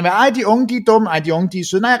 Jeg vil gerne være. Ej, de unge, de er dumme. Ej, de unge, de er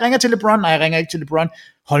søde. Nej, jeg ringer til LeBron. Nej, jeg ringer ikke til LeBron.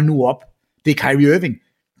 Hold nu op. Det er Kyrie Irving.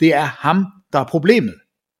 Det er ham, der er problemet.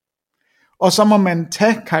 Og så må man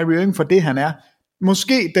tage Kyrie Irving for det, han er.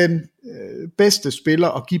 Måske den bedste spiller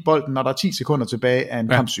at give bolden, når der er 10 sekunder tilbage af en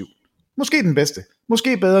kamp 7. Måske den bedste.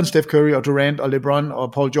 Måske bedre end Steph Curry og Durant og LeBron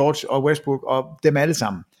og Paul George og Westbrook og dem alle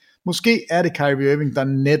sammen. Måske er det Kyrie Irving, der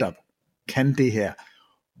netop kan det her.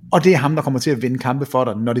 Og det er ham, der kommer til at vinde kampe for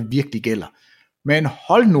dig, når det virkelig gælder. Men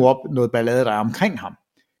hold nu op noget ballade, der er omkring ham.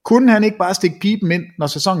 Kunne han ikke bare stikke pipen ind, når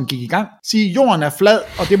sæsonen gik i gang? Sige, jorden er flad,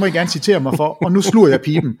 og det må I gerne citere mig for, og nu sluger jeg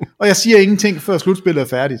pipen. Og jeg siger ingenting, før slutspillet er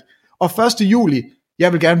færdigt. Og 1. juli,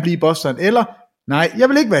 jeg vil gerne blive i Boston, eller nej, jeg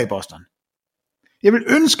vil ikke være i Boston. Jeg vil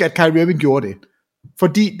ønske, at Kyrie Irving gjorde det.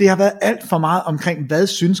 Fordi det har været alt for meget omkring, hvad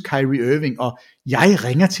synes Kyrie Irving, og jeg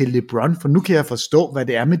ringer til LeBron, for nu kan jeg forstå, hvad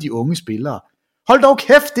det er med de unge spillere. Hold dog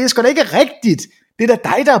kæft, det er sgu da ikke rigtigt. Det er da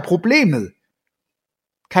dig, der er problemet.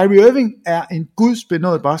 Kyrie Irving er en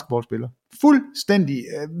gudsbenådet basketballspiller. Fuldstændig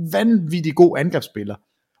vanvittig god angrebsspiller.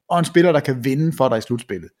 Og en spiller, der kan vinde for dig i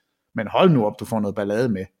slutspillet. Men hold nu op, du får noget ballade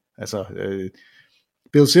med. Altså,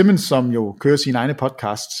 Bill Simmons, som jo kører sine egne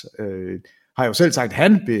podcasts, har jo selv sagt, at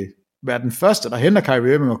han vil være den første, der henter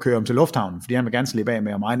Kyrie Irving og kører ham til lufthavnen, fordi han vil gerne slippe af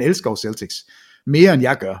med ham, og han elsker Celtics mere end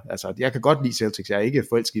jeg gør. Altså, jeg kan godt lide Celtics, jeg er ikke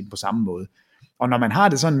forelsket i dem på samme måde. Og når man har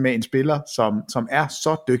det sådan med en spiller, som er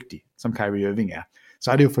så dygtig, som Kyrie Irving er,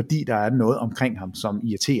 så er det jo fordi, der er noget omkring ham, som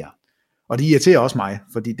irriterer. Og det irriterer også mig,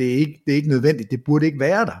 fordi det er ikke nødvendigt, det burde ikke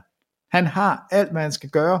være der. Han har alt, hvad han skal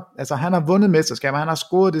gøre. Altså, han har vundet mesterskaber, han har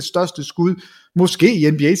scoret det største skud, måske i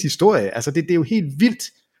NBA's historie. Altså, det er jo helt vildt.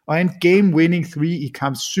 Og en game-winning 3 i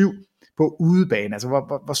kamp 7 på udebane. Altså,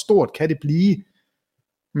 hvor stort kan det blive?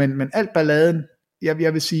 Men alt balladen,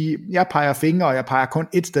 jeg vil sige, jeg peger fingre, og jeg peger kun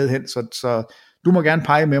et sted hen, så du må gerne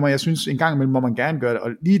pege med mig. Jeg synes, en gang imellem må man gerne gøre det.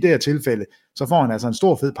 Og lige i det her tilfælde, så får han altså en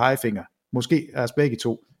stor fed pegefinger. Måske er os begge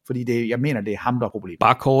to. Fordi jeg mener, det er ham, der er problemet.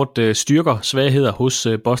 Bare kort styrker, svagheder hos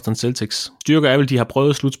Boston Celtics. Styrker er vel, de har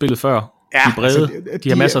prøvet slutspillet før. Ja, de er brede, altså, de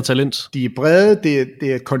har masser af talent. De er brede,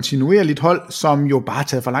 det er et kontinuerligt hold, som jo bare har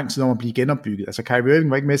taget for lang tid om at blive genopbygget. Altså Kyrie Irving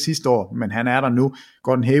var ikke med sidste år, men han er der nu.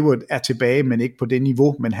 Gordon Hayward er tilbage, men ikke på det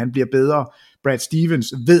niveau, men han bliver bedre. Brad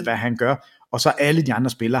Stevens ved, hvad han gør, og så alle de andre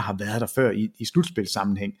spillere har været der før i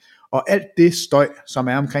slutspilssammenhæng. Og alt det støj, som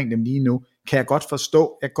er omkring dem lige nu, kan jeg godt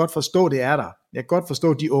forstå. Jeg kan godt forstå, det er der. Jeg kan godt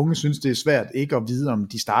forstå, at de unge synes, det er svært ikke at vide, om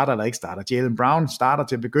de starter eller ikke starter. Jaylen Brown starter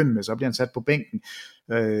til at begynde med, så bliver han sat på bænken.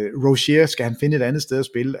 Rozier skal han finde et andet sted at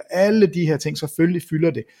spille. Alle de her ting, selvfølgelig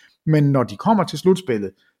fylder det. Men når de kommer til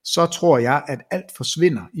slutspillet, så tror jeg, at alt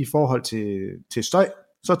forsvinder i forhold til støj.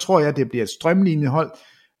 Så tror jeg, at det bliver et strømlignende hold,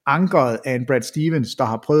 ankeret af en Brad Stevens, der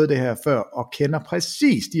har prøvet det her før, og kender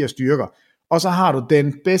præcis de her styrker. Og så har du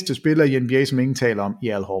den bedste spiller i NBA, som ingen taler om, i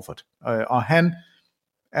Al Horford. Og han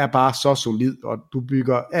er bare så solid, og du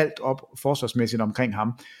bygger alt op forsvarsmæssigt omkring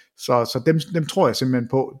ham. Så dem tror jeg simpelthen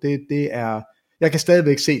på. Det er, jeg kan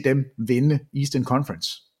stadigvæk se dem vinde Eastern Conference.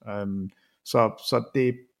 Så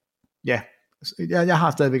det, ja, jeg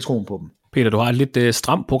har stadigvæk troen på dem. Peter, du har et lidt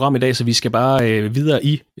stramt program i dag, så vi skal bare videre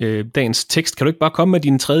i dagens tekst. Kan du ikke bare komme med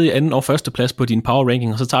din 3., 2. og 1. plads på din power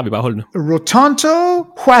ranking, og så tager vi bare holdene? Toronto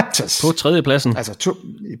Raptors. På 3. pladsen. Altså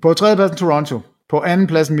på 3. pladsen Toronto. På 2.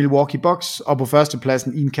 pladsen Milwaukee Bucks, og på 1.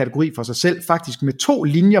 pladsen i en kategori for sig selv, faktisk med 2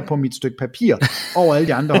 linjer på mit stykke papir over alle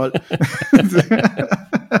de andre hold.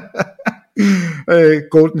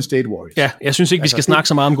 Golden State Warriors. Ja, jeg synes ikke, vi skal snakke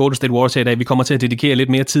så meget om Golden State Warriors her i dag. Vi kommer til at dedikere lidt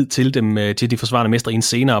mere tid til dem, til de forsvarende mestre i en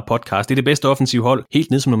senere podcast. Det er det bedste offensive hold,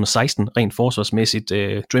 helt ned som nummer 16, rent forsvarsmæssigt.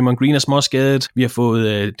 Draymond Green er småskadet. Vi har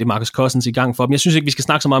fået DeMarcus Cousins i gang for dem. Jeg synes ikke, vi skal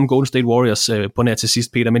snakke så meget om Golden State Warriors på nær til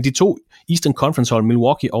sidst, Peter. Men de to Eastern Conference hold,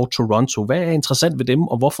 Milwaukee og Toronto, hvad er interessant ved dem,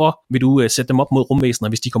 og hvorfor vil du sætte dem op mod rumvæsener,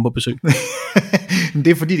 hvis de kommer på besøg? Det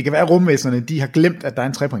er fordi, det kan være, at rumvæsenerne, de har glemt, at der er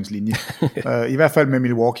en trepointslinje. I hvert fald med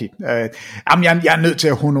Milwaukee. Jeg er nødt til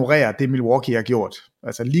at honorere det, Milwaukee har gjort.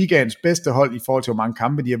 Altså ligaens bedste hold i forhold til, hvor mange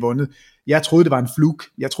kampe de har vundet. Jeg troede, det var en fluk.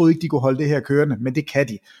 Jeg troede ikke, de kunne holde det her kørende, men det kan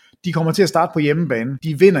de. De kommer til at starte på hjemmebane.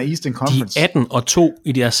 De vinder Eastern Conference. De er 18-2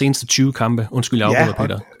 i deres seneste 20 kampe. Undskyld, jeg afbryder,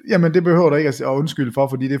 Peter. Jamen, det behøver du ikke at undskylde for,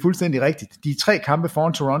 fordi det er fuldstændig rigtigt. De 3 kampe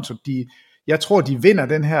foran Toronto, jeg tror, de vinder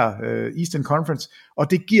den her Eastern Conference,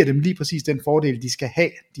 og det giver dem lige præcis den fordel, de skal have.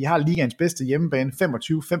 De har ligaens bedste hjemmebane,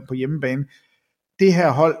 25-5 på hjemmebane. Det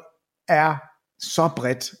her hold er så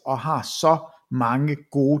bredt og har så mange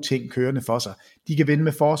gode ting kørende for sig. De kan vinde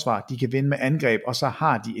med forsvar, de kan vinde med angreb, og så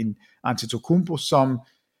har de en Antetokounmpo, som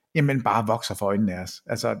jamen bare vokser for øjnene af os.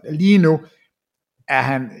 Altså lige nu er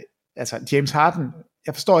han, altså James Harden,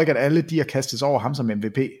 jeg forstår ikke, at alle de har kastet sig over ham som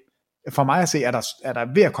MVP. For mig at se, er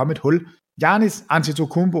der ved at komme et hul. Giannis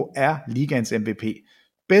Antetokounmpo er ligaens MVP.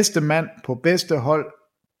 Bedste mand på bedste hold,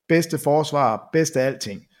 bedste forsvar, bedste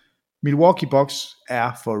alting. Milwaukee Bucks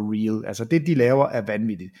er for real. Altså det, de laver, er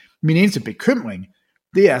vanvittigt. Min eneste bekymring,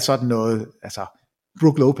 det er sådan noget, altså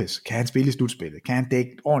Brook Lopez, kan han spille i slutspillet? Kan han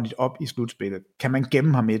dække ordentligt op i slutspillet? Kan man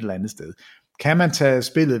gemme ham et eller andet sted? Kan man tage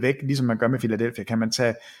spillet væk, ligesom man gør med Philadelphia? Kan man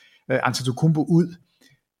tage Antetokounmpo ud?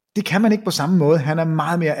 Det kan man ikke på samme måde. Han er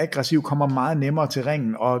meget mere aggressiv, kommer meget nemmere til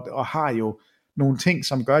ringen, og har jo nogle ting,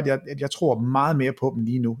 som gør, at jeg tror meget mere på dem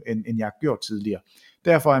lige nu, end jeg har gjort tidligere.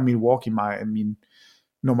 Derfor er Milwaukee min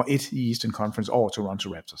nummer 1 i Eastern Conference over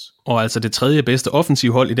Toronto Raptors. Og altså det tredje bedste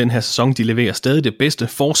offensive hold i den her sæson, de leverer stadig det bedste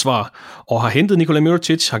forsvar, og har hentet Nikola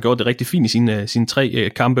Mirotic, har gjort det rigtig fint i sine 3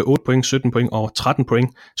 kampe, 8 point, 17 point og 13 point,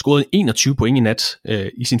 scorede 21 point i nat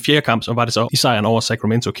i sin 4. kamp, så var det så i sejren over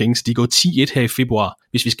Sacramento Kings. De er gået 10-1 her i februar.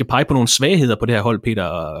 Hvis vi skal pege på nogle svagheder på det her hold, Peter,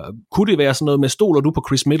 kunne det være sådan noget med, stoler du på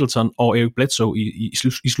Chris Middleton og Eric Bledsoe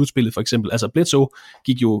i slutspillet for eksempel? Altså Bledsoe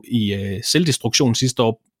gik jo i selvdestruktion sidste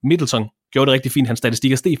år. Middleton gjorde det rigtig fint. Hans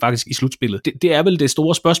statistikker steg faktisk i slutspillet. Det er vel det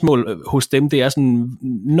store spørgsmål hos dem. Det er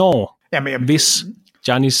sådan, hvis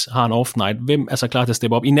Giannis har en off-night, hvem er så klar til at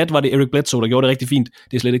steppe op? I nat var det Eric Bledsoe, der gjorde det rigtig fint.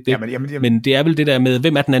 Det er slet ikke det. Men det er vel det der med,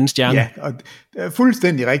 hvem er den anden stjerne? Ja, og det er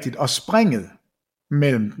fuldstændig rigtigt. Og springet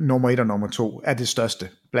mellem nummer 1 og nummer 2 er det største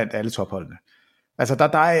blandt alle topholdene. Altså,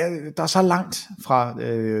 der er så langt fra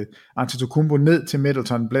Antetokounmpo ned til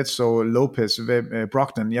Middleton, Bledsoe, Lopez,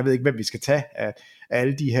 Brogdon. Jeg ved ikke, hvem vi skal tage af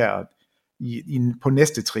alle de her på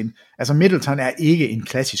næste trin. Altså, Middleton er ikke en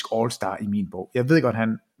klassisk all-star i min bog. Jeg ved godt,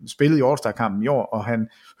 han spillede i all-star-kampen i år, og han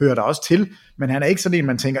hører der også til, men han er ikke sådan en,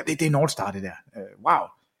 man tænker, det er en all-star, det der. Wow.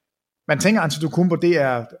 Man tænker, Antetokounmpo, det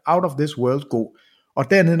er out of this world god. Og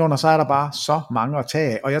dernede under, så er der bare så mange at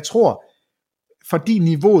tage af. Og jeg tror, fordi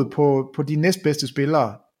niveauet på de næstbedste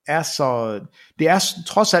spillere er så, det er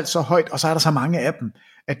trods alt så højt, og så er der så mange af dem,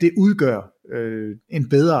 at det udgør en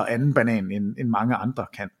bedre anden banan, end mange andre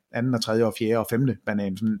kan. Anden og tredje og fjerde og femte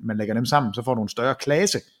banan. Så man lægger dem sammen, så får du en større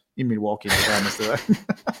klasse i Milwaukee.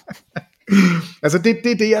 Altså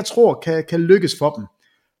det er det, jeg tror kan lykkes for dem.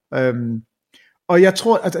 Og jeg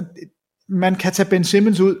tror, at man kan tage Ben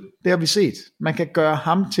Simmons ud, det har vi set. Man kan gøre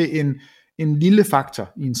ham til en lille faktor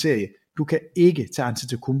i en serie. Du kan ikke tage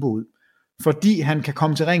Antetokounmpo ud, fordi han kan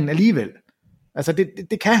komme til ringen alligevel. Altså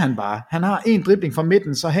det kan han bare. Han har en dribling fra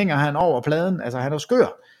midten, så hænger han over pladen. Altså han er skør,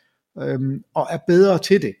 og er bedre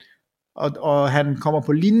til det. Og han kommer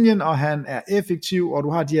på linjen, og han er effektiv, og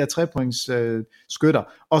du har de her 3-points skytter.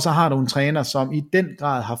 Og så har du en træner, som i den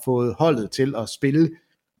grad har fået holdet til at spille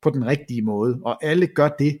på den rigtige måde. Og alle gør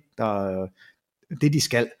det de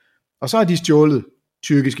skal. Og så har de stjålet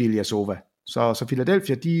tyrkiske Ilyasova. Så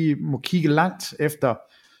Philadelphia, de må kigge langt efter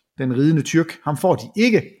den ridende tyrk. Ham får de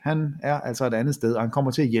ikke. Han er altså et andet sted, og han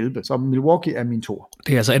kommer til at hjælpe. Så Milwaukee er min 2.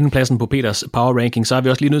 Det er altså 2. pladsen på Peters power ranking. Så er vi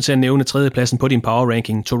også lige nødt til at nævne 3. pladsen på din power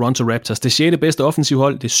ranking. Toronto Raptors. Det 6. bedste offensive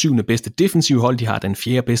hold, det 7. bedste defensive hold. De har den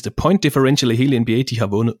 4. bedste point differential i hele NBA. De har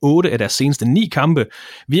vundet 8 af deres seneste 9 kampe.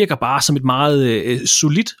 Virker bare som et meget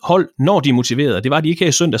solidt hold, når de er motiveret. Det var de ikke her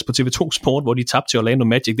i søndags på TV2 Sport, hvor de tabte til Orlando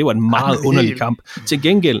Magic. Det var en meget underlig kamp. Til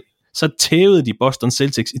gengæld så tævede de Boston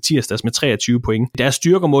Celtics i tirsdags med 23 point. Deres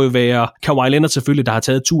styrker må jo være Kawhi Leonard selvfølgelig, der har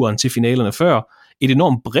taget turen til finalerne før. Et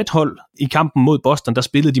enormt bredt hold i kampen mod Boston, der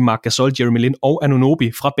spillede de Marc Gasol, Jeremy Lin og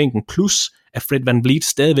Anunoby fra bænken, plus at Fred VanVleet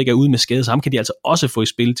stadigvæk er ude med skade, så ham kan de altså også få i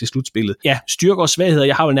spil til slutspillet. Ja, styrker og svagheder,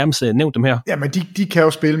 jeg har jo nærmest nævnt dem her. Ja, men de kan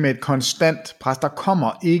jo spille med et konstant pres. Der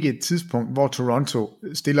kommer ikke et tidspunkt, hvor Toronto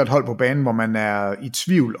stiller et hold på banen, hvor man er i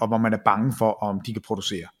tvivl, og hvor man er bange for, om de kan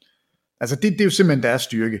producere. Altså det er jo simpelthen deres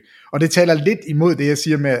styrke. Og det taler lidt imod det, jeg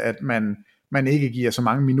siger med, at man ikke giver så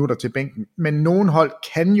mange minutter til bænken. Men nogle hold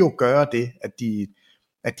kan jo gøre det,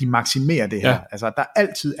 at de maksimerer det her. Ja. Altså, der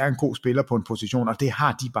altid er en god spiller på en position, og det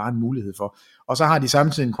har de bare en mulighed for. Og så har de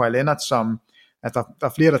samtidig en Kawhi Leonard, som altså, der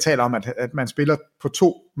er flere, der taler om, at man spiller på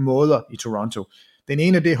 2 måder i Toronto. Den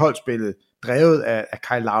ene det holdspillet, drevet af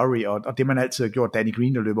Kyle Lowry, og det man altid har gjort, Danny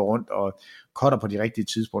Green, der løber rundt og cutter på de rigtige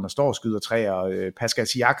tidspunkter, står og skyder træer, Pascal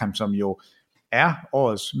Siakam, som jo er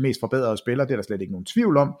årets mest forbedrede spiller, det er der slet ikke nogen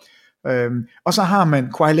tvivl om. Og så har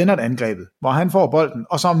man Kawhi Leonard angrebet, hvor han får bolden,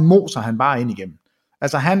 og så moser han bare ind igennem.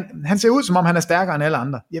 Altså han ser ud, som om han er stærkere end alle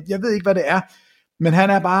andre. Jeg ved ikke, hvad det er, men han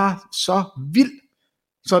er bare så vild.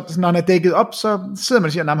 Så når han er dækket op, så sidder man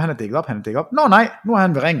og siger, nej, han er dækket op. Nå nej, nu er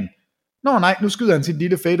han ved ringen. Nå nej, nu skyder han sit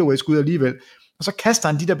lille fadeaway-skud alligevel. Og så kaster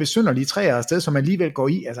han de der besynderlige træer afsted, som alligevel går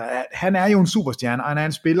i. Altså, han er jo en superstjerne, og han er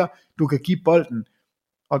en spiller, du kan give bolden.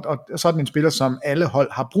 Og sådan en spiller, som alle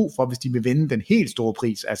hold har brug for, hvis de vil vinde den helt store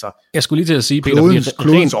pris. Altså, jeg skulle lige til at sige, Peter,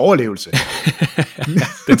 klodens overlevelse.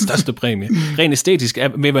 Den største præmie. Rent æstetisk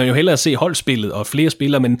vil man jo hellere se holdspillet og flere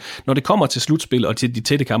spillere, men når det kommer til slutspil og til de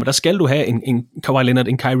tætte kampe, der skal du have en Kawhi Leonard,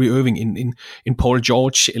 en Kyrie Irving, en Paul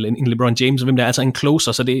George eller en LeBron James, hvem der er altså en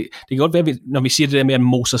closer, så det kan godt være, når vi siger det der med at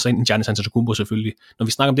mose sig ind, en Giannis Antetokounmpo selvfølgelig, når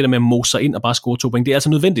vi snakker om det der med at mose sig ind og bare score 2 point, det er altså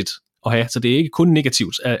nødvendigt at have, så det er ikke kun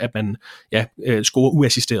negativt, at man scorer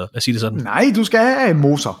uassisteret, lad os sige det sådan. Nej, du skal have en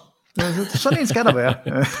moser. Sådan en skal der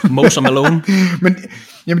være. Moser Malone. Men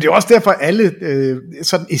jamen, det er også derfor, alle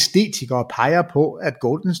sådan æstetikere peger på, at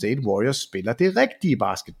Golden State Warriors spiller det rigtige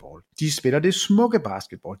basketball. De spiller det smukke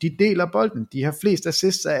basketball. De deler bolden. De har flest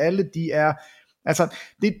assists af alle. De er, altså,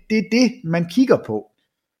 det er det, man kigger på.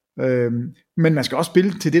 Men man skal også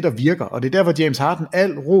spille til det, der virker. Og det er derfor, James Harden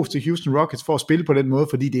al ros til Houston Rockets for at spille på den måde,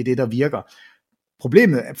 fordi det er det, der virker.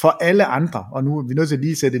 Problemet for alle andre, og nu er vi nødt til at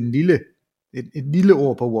lige sætte et lille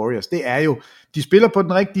ord på Warriors, det er jo, de spiller på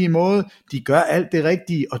den rigtige måde, de gør alt det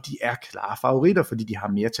rigtige, og de er klare favoritter, fordi de har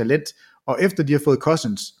mere talent, og efter de har fået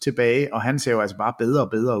Cousins tilbage, og han ser jo altså bare bedre og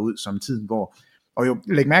bedre ud, som tiden går, og jo,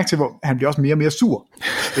 læg mærke til, hvor han bliver også mere og mere sur,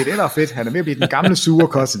 det er det, der er fedt, han er ved at blive den gamle sure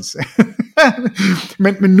Cousins,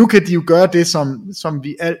 men nu kan de jo gøre det, som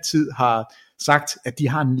vi altid har sagt, at de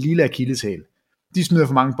har en lille akilleshæl, de smider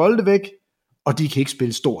for mange bolde væk, og de kan ikke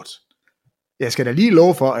spille stort. Jeg skal da lige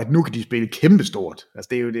love for, at nu kan de spille kæmpestort. Altså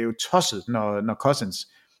det er jo tosset, når Cousins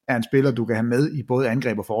er en spiller, du kan have med i både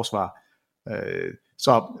angreb og forsvar.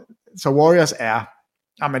 Så Warriors er,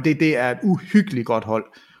 jamen det er et uhyggeligt godt hold,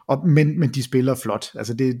 men de spiller flot.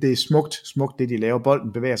 Altså det er smukt det de laver.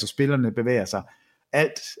 Bolden bevæger sig, spillerne bevæger sig.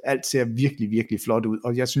 Alt ser virkelig, virkelig flot ud,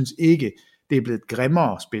 og jeg synes ikke, det er blevet et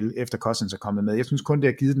grimmere spil, efter Cousins er kommet med. Jeg synes kun, det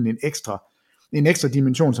har givet den en ekstra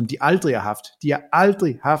dimension, som de aldrig har haft. De har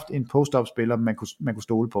aldrig haft en post-up-spiller, man kunne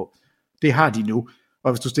stole på. Det har de nu.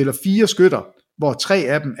 Og hvis du stiller 4 skytter, hvor 3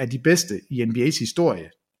 af dem er de bedste i NBA's historie,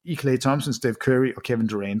 i Klay Thompson, Steph Curry og Kevin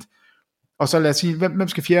Durant, og så lad os sige, hvem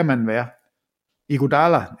skal fjerdemanden være?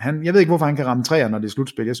 Iguodala, jeg ved ikke, hvorfor han kan ramme træer, når det er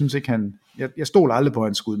slutspil. Jeg synes ikke, jeg stoler aldrig på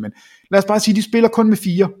hans skud, men lad os bare sige, de spiller kun med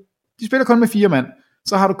 4. De spiller kun med 4 mand.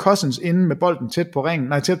 Så har du Cousins inde med bolden tæt på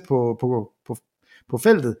ringen, tæt på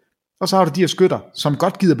feltet, og så har du de her skytter, som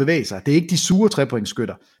godt gider bevæge sig. Det er ikke de sure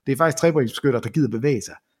trepointsskytter. Det er faktisk trepointsskytter, der gider bevæge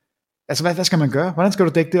sig. Altså, hvad skal man gøre? Hvordan skal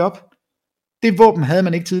du dække det op? Det våben havde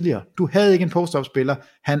man ikke tidligere. Du havde ikke en post-up-spiller.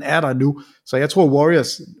 Han er der nu. Så jeg tror,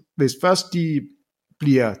 Warriors, hvis først de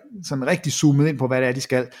bliver sådan rigtig zoomet ind på, hvad det er, de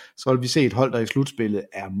skal, så vil vi se et hold, der i slutspillet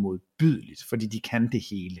er modbydeligt, fordi de kan det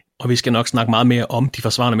hele. Og vi skal nok snakke meget mere om de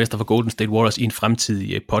forsvarende mester for Golden State Warriors i en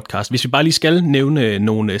fremtidig podcast. Hvis vi bare lige skal nævne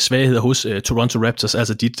nogle svagheder hos Toronto Raptors,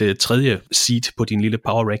 altså dit tredje seed på din lille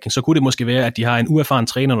power ranking, så kunne det måske være, at de har en uerfaren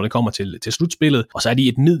træner, når det kommer til slutspillet, og så er de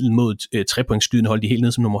et middel mod trepointskydende hold, de er helt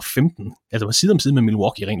nede som nummer 15, altså side om side med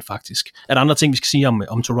Milwaukee rent faktisk. Er der andre ting, vi skal sige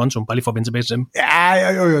om Toronto, bare lige for at vende tilbage til dem? Ja,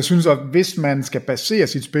 jeg synes, at hvis man skal basere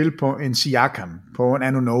sit spil på en Siakam, på en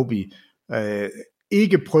Anunoby,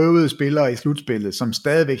 ikke prøvede spillere i slutspillet, som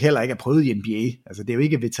stadigvæk heller ikke er prøvet i NBA. Altså det er jo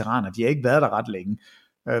ikke veteraner, de har ikke været der ret længe.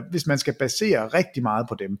 Hvis man skal basere rigtig meget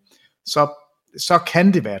på dem, så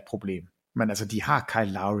kan det være et problem. Men altså de har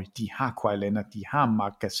Kyle Lowry, de har Kawhi Leonard, de har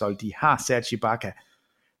Marc Gasol, de har Serge Ibaka.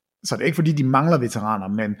 Så det er ikke fordi de mangler veteraner,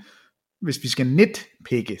 men hvis vi skal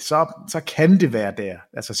nitpikke, så kan det være der.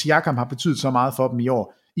 Altså Siakam har betydet så meget for dem i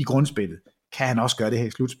år i grundspillet. Kan han også gøre det her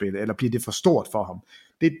i slutspillet, eller bliver det for stort for ham?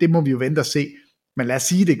 Det må vi jo vente og se. Men lad os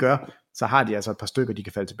sige, det gør, så har de altså et par stykker, de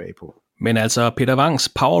kan falde tilbage på. Men altså Peter Wangs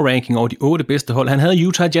power ranking over de 8 bedste hold, han havde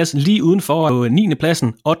Utah Jazz lige udenfor på 9.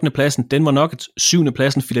 pladsen, 8. pladsen Denver Nuggets, 7.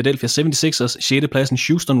 pladsen Philadelphia 76ers, 6. pladsen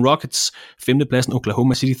Houston Rockets, 5. pladsen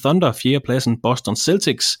Oklahoma City Thunder, 4. pladsen Boston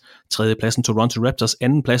Celtics, 3. pladsen Toronto Raptors,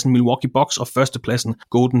 2. pladsen Milwaukee Bucks og 1. pladsen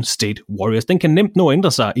Golden State Warriors. Den kan nemt nå at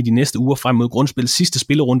ændre sig i de næste uger frem mod grundspillets sidste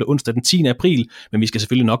spillerunde onsdag den 10. april, men vi skal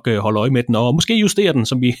selvfølgelig nok holde øje med den og måske justere den,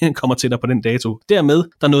 som vi kommer til dig på den dato. Dermed,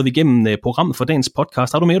 der nåede vi igennem programmet for dagens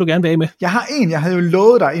podcast. Har du mere, du gerne vil af med? Jeg har jeg havde jo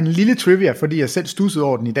lovet dig en lille trivia, fordi jeg selv studsede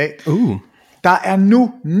over den i dag. Der er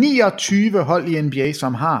nu 29 hold i NBA,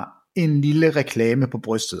 som har en lille reklame på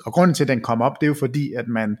brystet. Og grunden til, at den kom op, det er jo fordi, at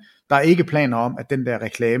der er ikke planer om, at den der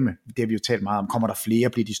reklame, det har vi jo talt meget om, kommer der flere,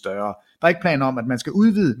 bliver de større. Der er ikke planer om, at man skal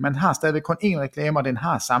udvide. Man har stadigvæk kun én reklame, og den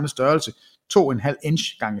har samme størrelse, 2,5 inch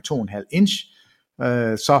gange 2,5 inch.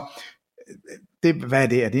 Så hvad er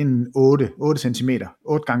det? Er det en 8 cm?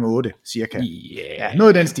 8 gange 8 cirka. Yeah. Ja,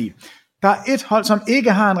 noget i den stil. Der er et hold, som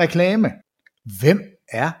ikke har en reklame. Hvem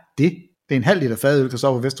er det? Det er en halv liter fadøl,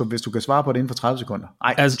 Kristoffer Vestrup, hvis du kan svare på det inden for 30 sekunder.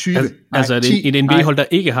 Nej, 20. Altså er det et NBA-hold, der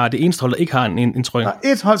ikke har, det eneste hold, der ikke har en trøje? Der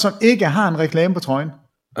er et hold, som ikke har en reklame på trøjen.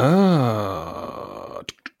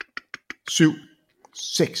 7,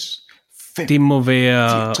 6, 5. Det må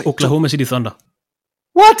være 3, Oklahoma City Thunder.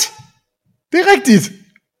 What? Det er rigtigt!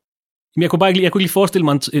 Men jeg kunne ikke lige forestille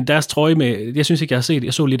mig deres trøje med, jeg synes ikke, jeg har set,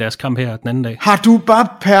 jeg så lige deres kamp her den anden dag. Har du bare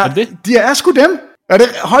Er det? Det er sgu dem.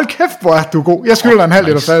 Hold kæft, hvor er du god. Jeg skylder dig en halv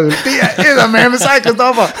liter fadøl. Det er eddermame sej,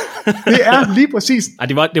 Kristoffer. Det er lige præcis. Ej,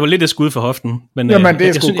 det var lidt et skud for hoften. Men, jamen, det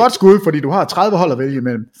er sgu godt skud, fordi du har 30 hold at vælge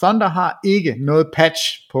imellem. Thunder har ikke noget patch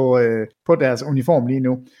på deres uniform lige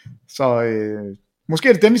nu. Så måske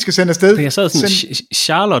er det dem, vi skal sende afsted. Jeg sad sådan,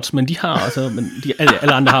 Charlotte, men de har altså, men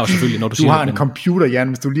alle andre har jo selvfølgelig, når du siger har en computer, Jan,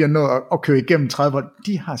 hvis du lige har nået at køre igennem 30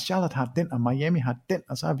 hold. Charlotte har den, og Miami har den,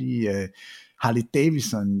 og så har vi Harley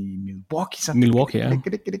Davidson i Milwaukee. Milwaukee, ja.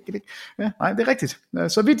 Ja. Nej, det er rigtigt.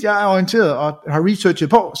 Så vidt jeg er orienteret og har researchet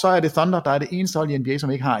på, så er det Thunder, der er det eneste hold i NBA,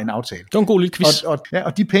 som ikke har en aftale. Det er en god lille quiz.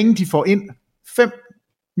 Og de penge, de får ind, 5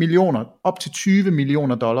 millioner, op til $20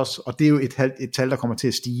 million, og det er jo et tal, der kommer til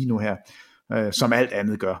at stige nu her. Som alt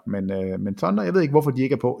andet gør, men Thunder, jeg ved ikke, hvorfor de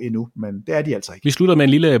ikke er på endnu, men det er de altså ikke. Vi slutter med en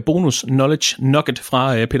lille bonus knowledge nugget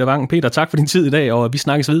fra Peter Wang. Peter, tak for din tid i dag, og vi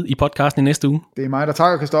snakkes ved i podcasten i næste uge. Det er mig, der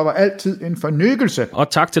takker, Kristoffer. Altid en fornyelse. Og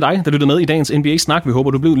tak til dig, der lyttede med i dagens NBA-snak. Vi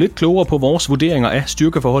håber, du blev lidt klogere på vores vurderinger af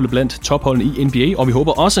styrkeforholdet blandt topholdene i NBA, og vi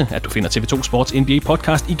håber også, at du finder TV2 Sports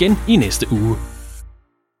NBA-podcast igen i næste uge.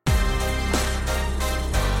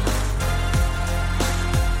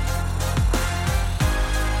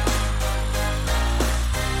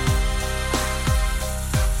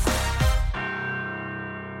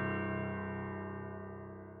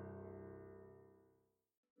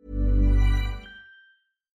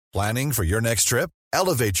 Planning for your next trip?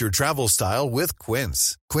 Elevate your travel style with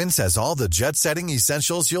Quince. Quince has all the jet-setting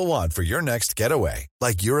essentials you'll want for your next getaway,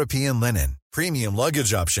 like European linen, premium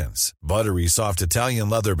luggage options, buttery soft Italian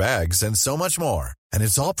leather bags, and so much more. And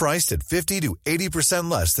it's all priced at 50 to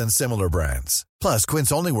 80% less than similar brands. Plus,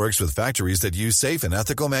 Quince only works with factories that use safe and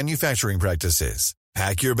ethical manufacturing practices.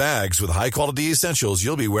 Pack your bags with high-quality essentials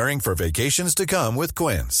you'll be wearing for vacations to come with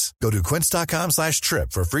Quince. Go to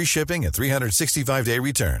quince.com/trip for free shipping and 365-day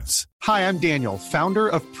returns. Hi, I'm Daniel, founder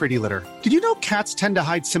of Pretty Litter. Did you know cats tend to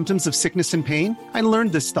hide symptoms of sickness and pain? I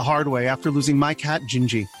learned this the hard way after losing my cat,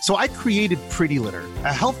 Gingy. So I created Pretty Litter,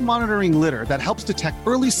 a health monitoring litter that helps detect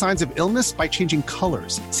early signs of illness by changing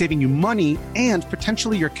colors, saving you money and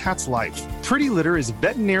potentially your cat's life. Pretty Litter is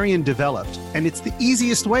veterinarian developed, and it's the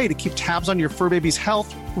easiest way to keep tabs on your fur baby's health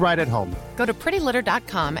right at home. Go to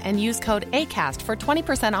prettylitter.com and use code ACAST for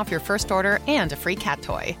 20% off your first order and a free cat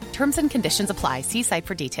toy. Terms and conditions apply. See site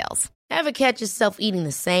for details. Ever catch yourself eating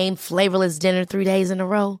the same flavorless dinner 3 days in a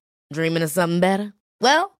row? Dreaming of something better?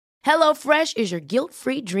 Well, HelloFresh is your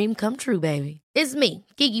guilt-free dream come true, baby. It's me,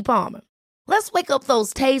 Keke Palmer. Let's wake up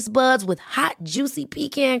those taste buds with hot, juicy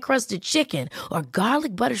pecan-crusted chicken or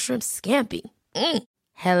garlic butter shrimp scampi.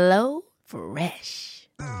 HelloFresh.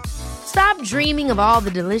 Stop dreaming of all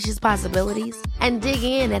the delicious possibilities and dig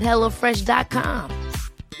in at HelloFresh.com.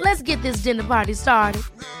 Let's get this dinner party started.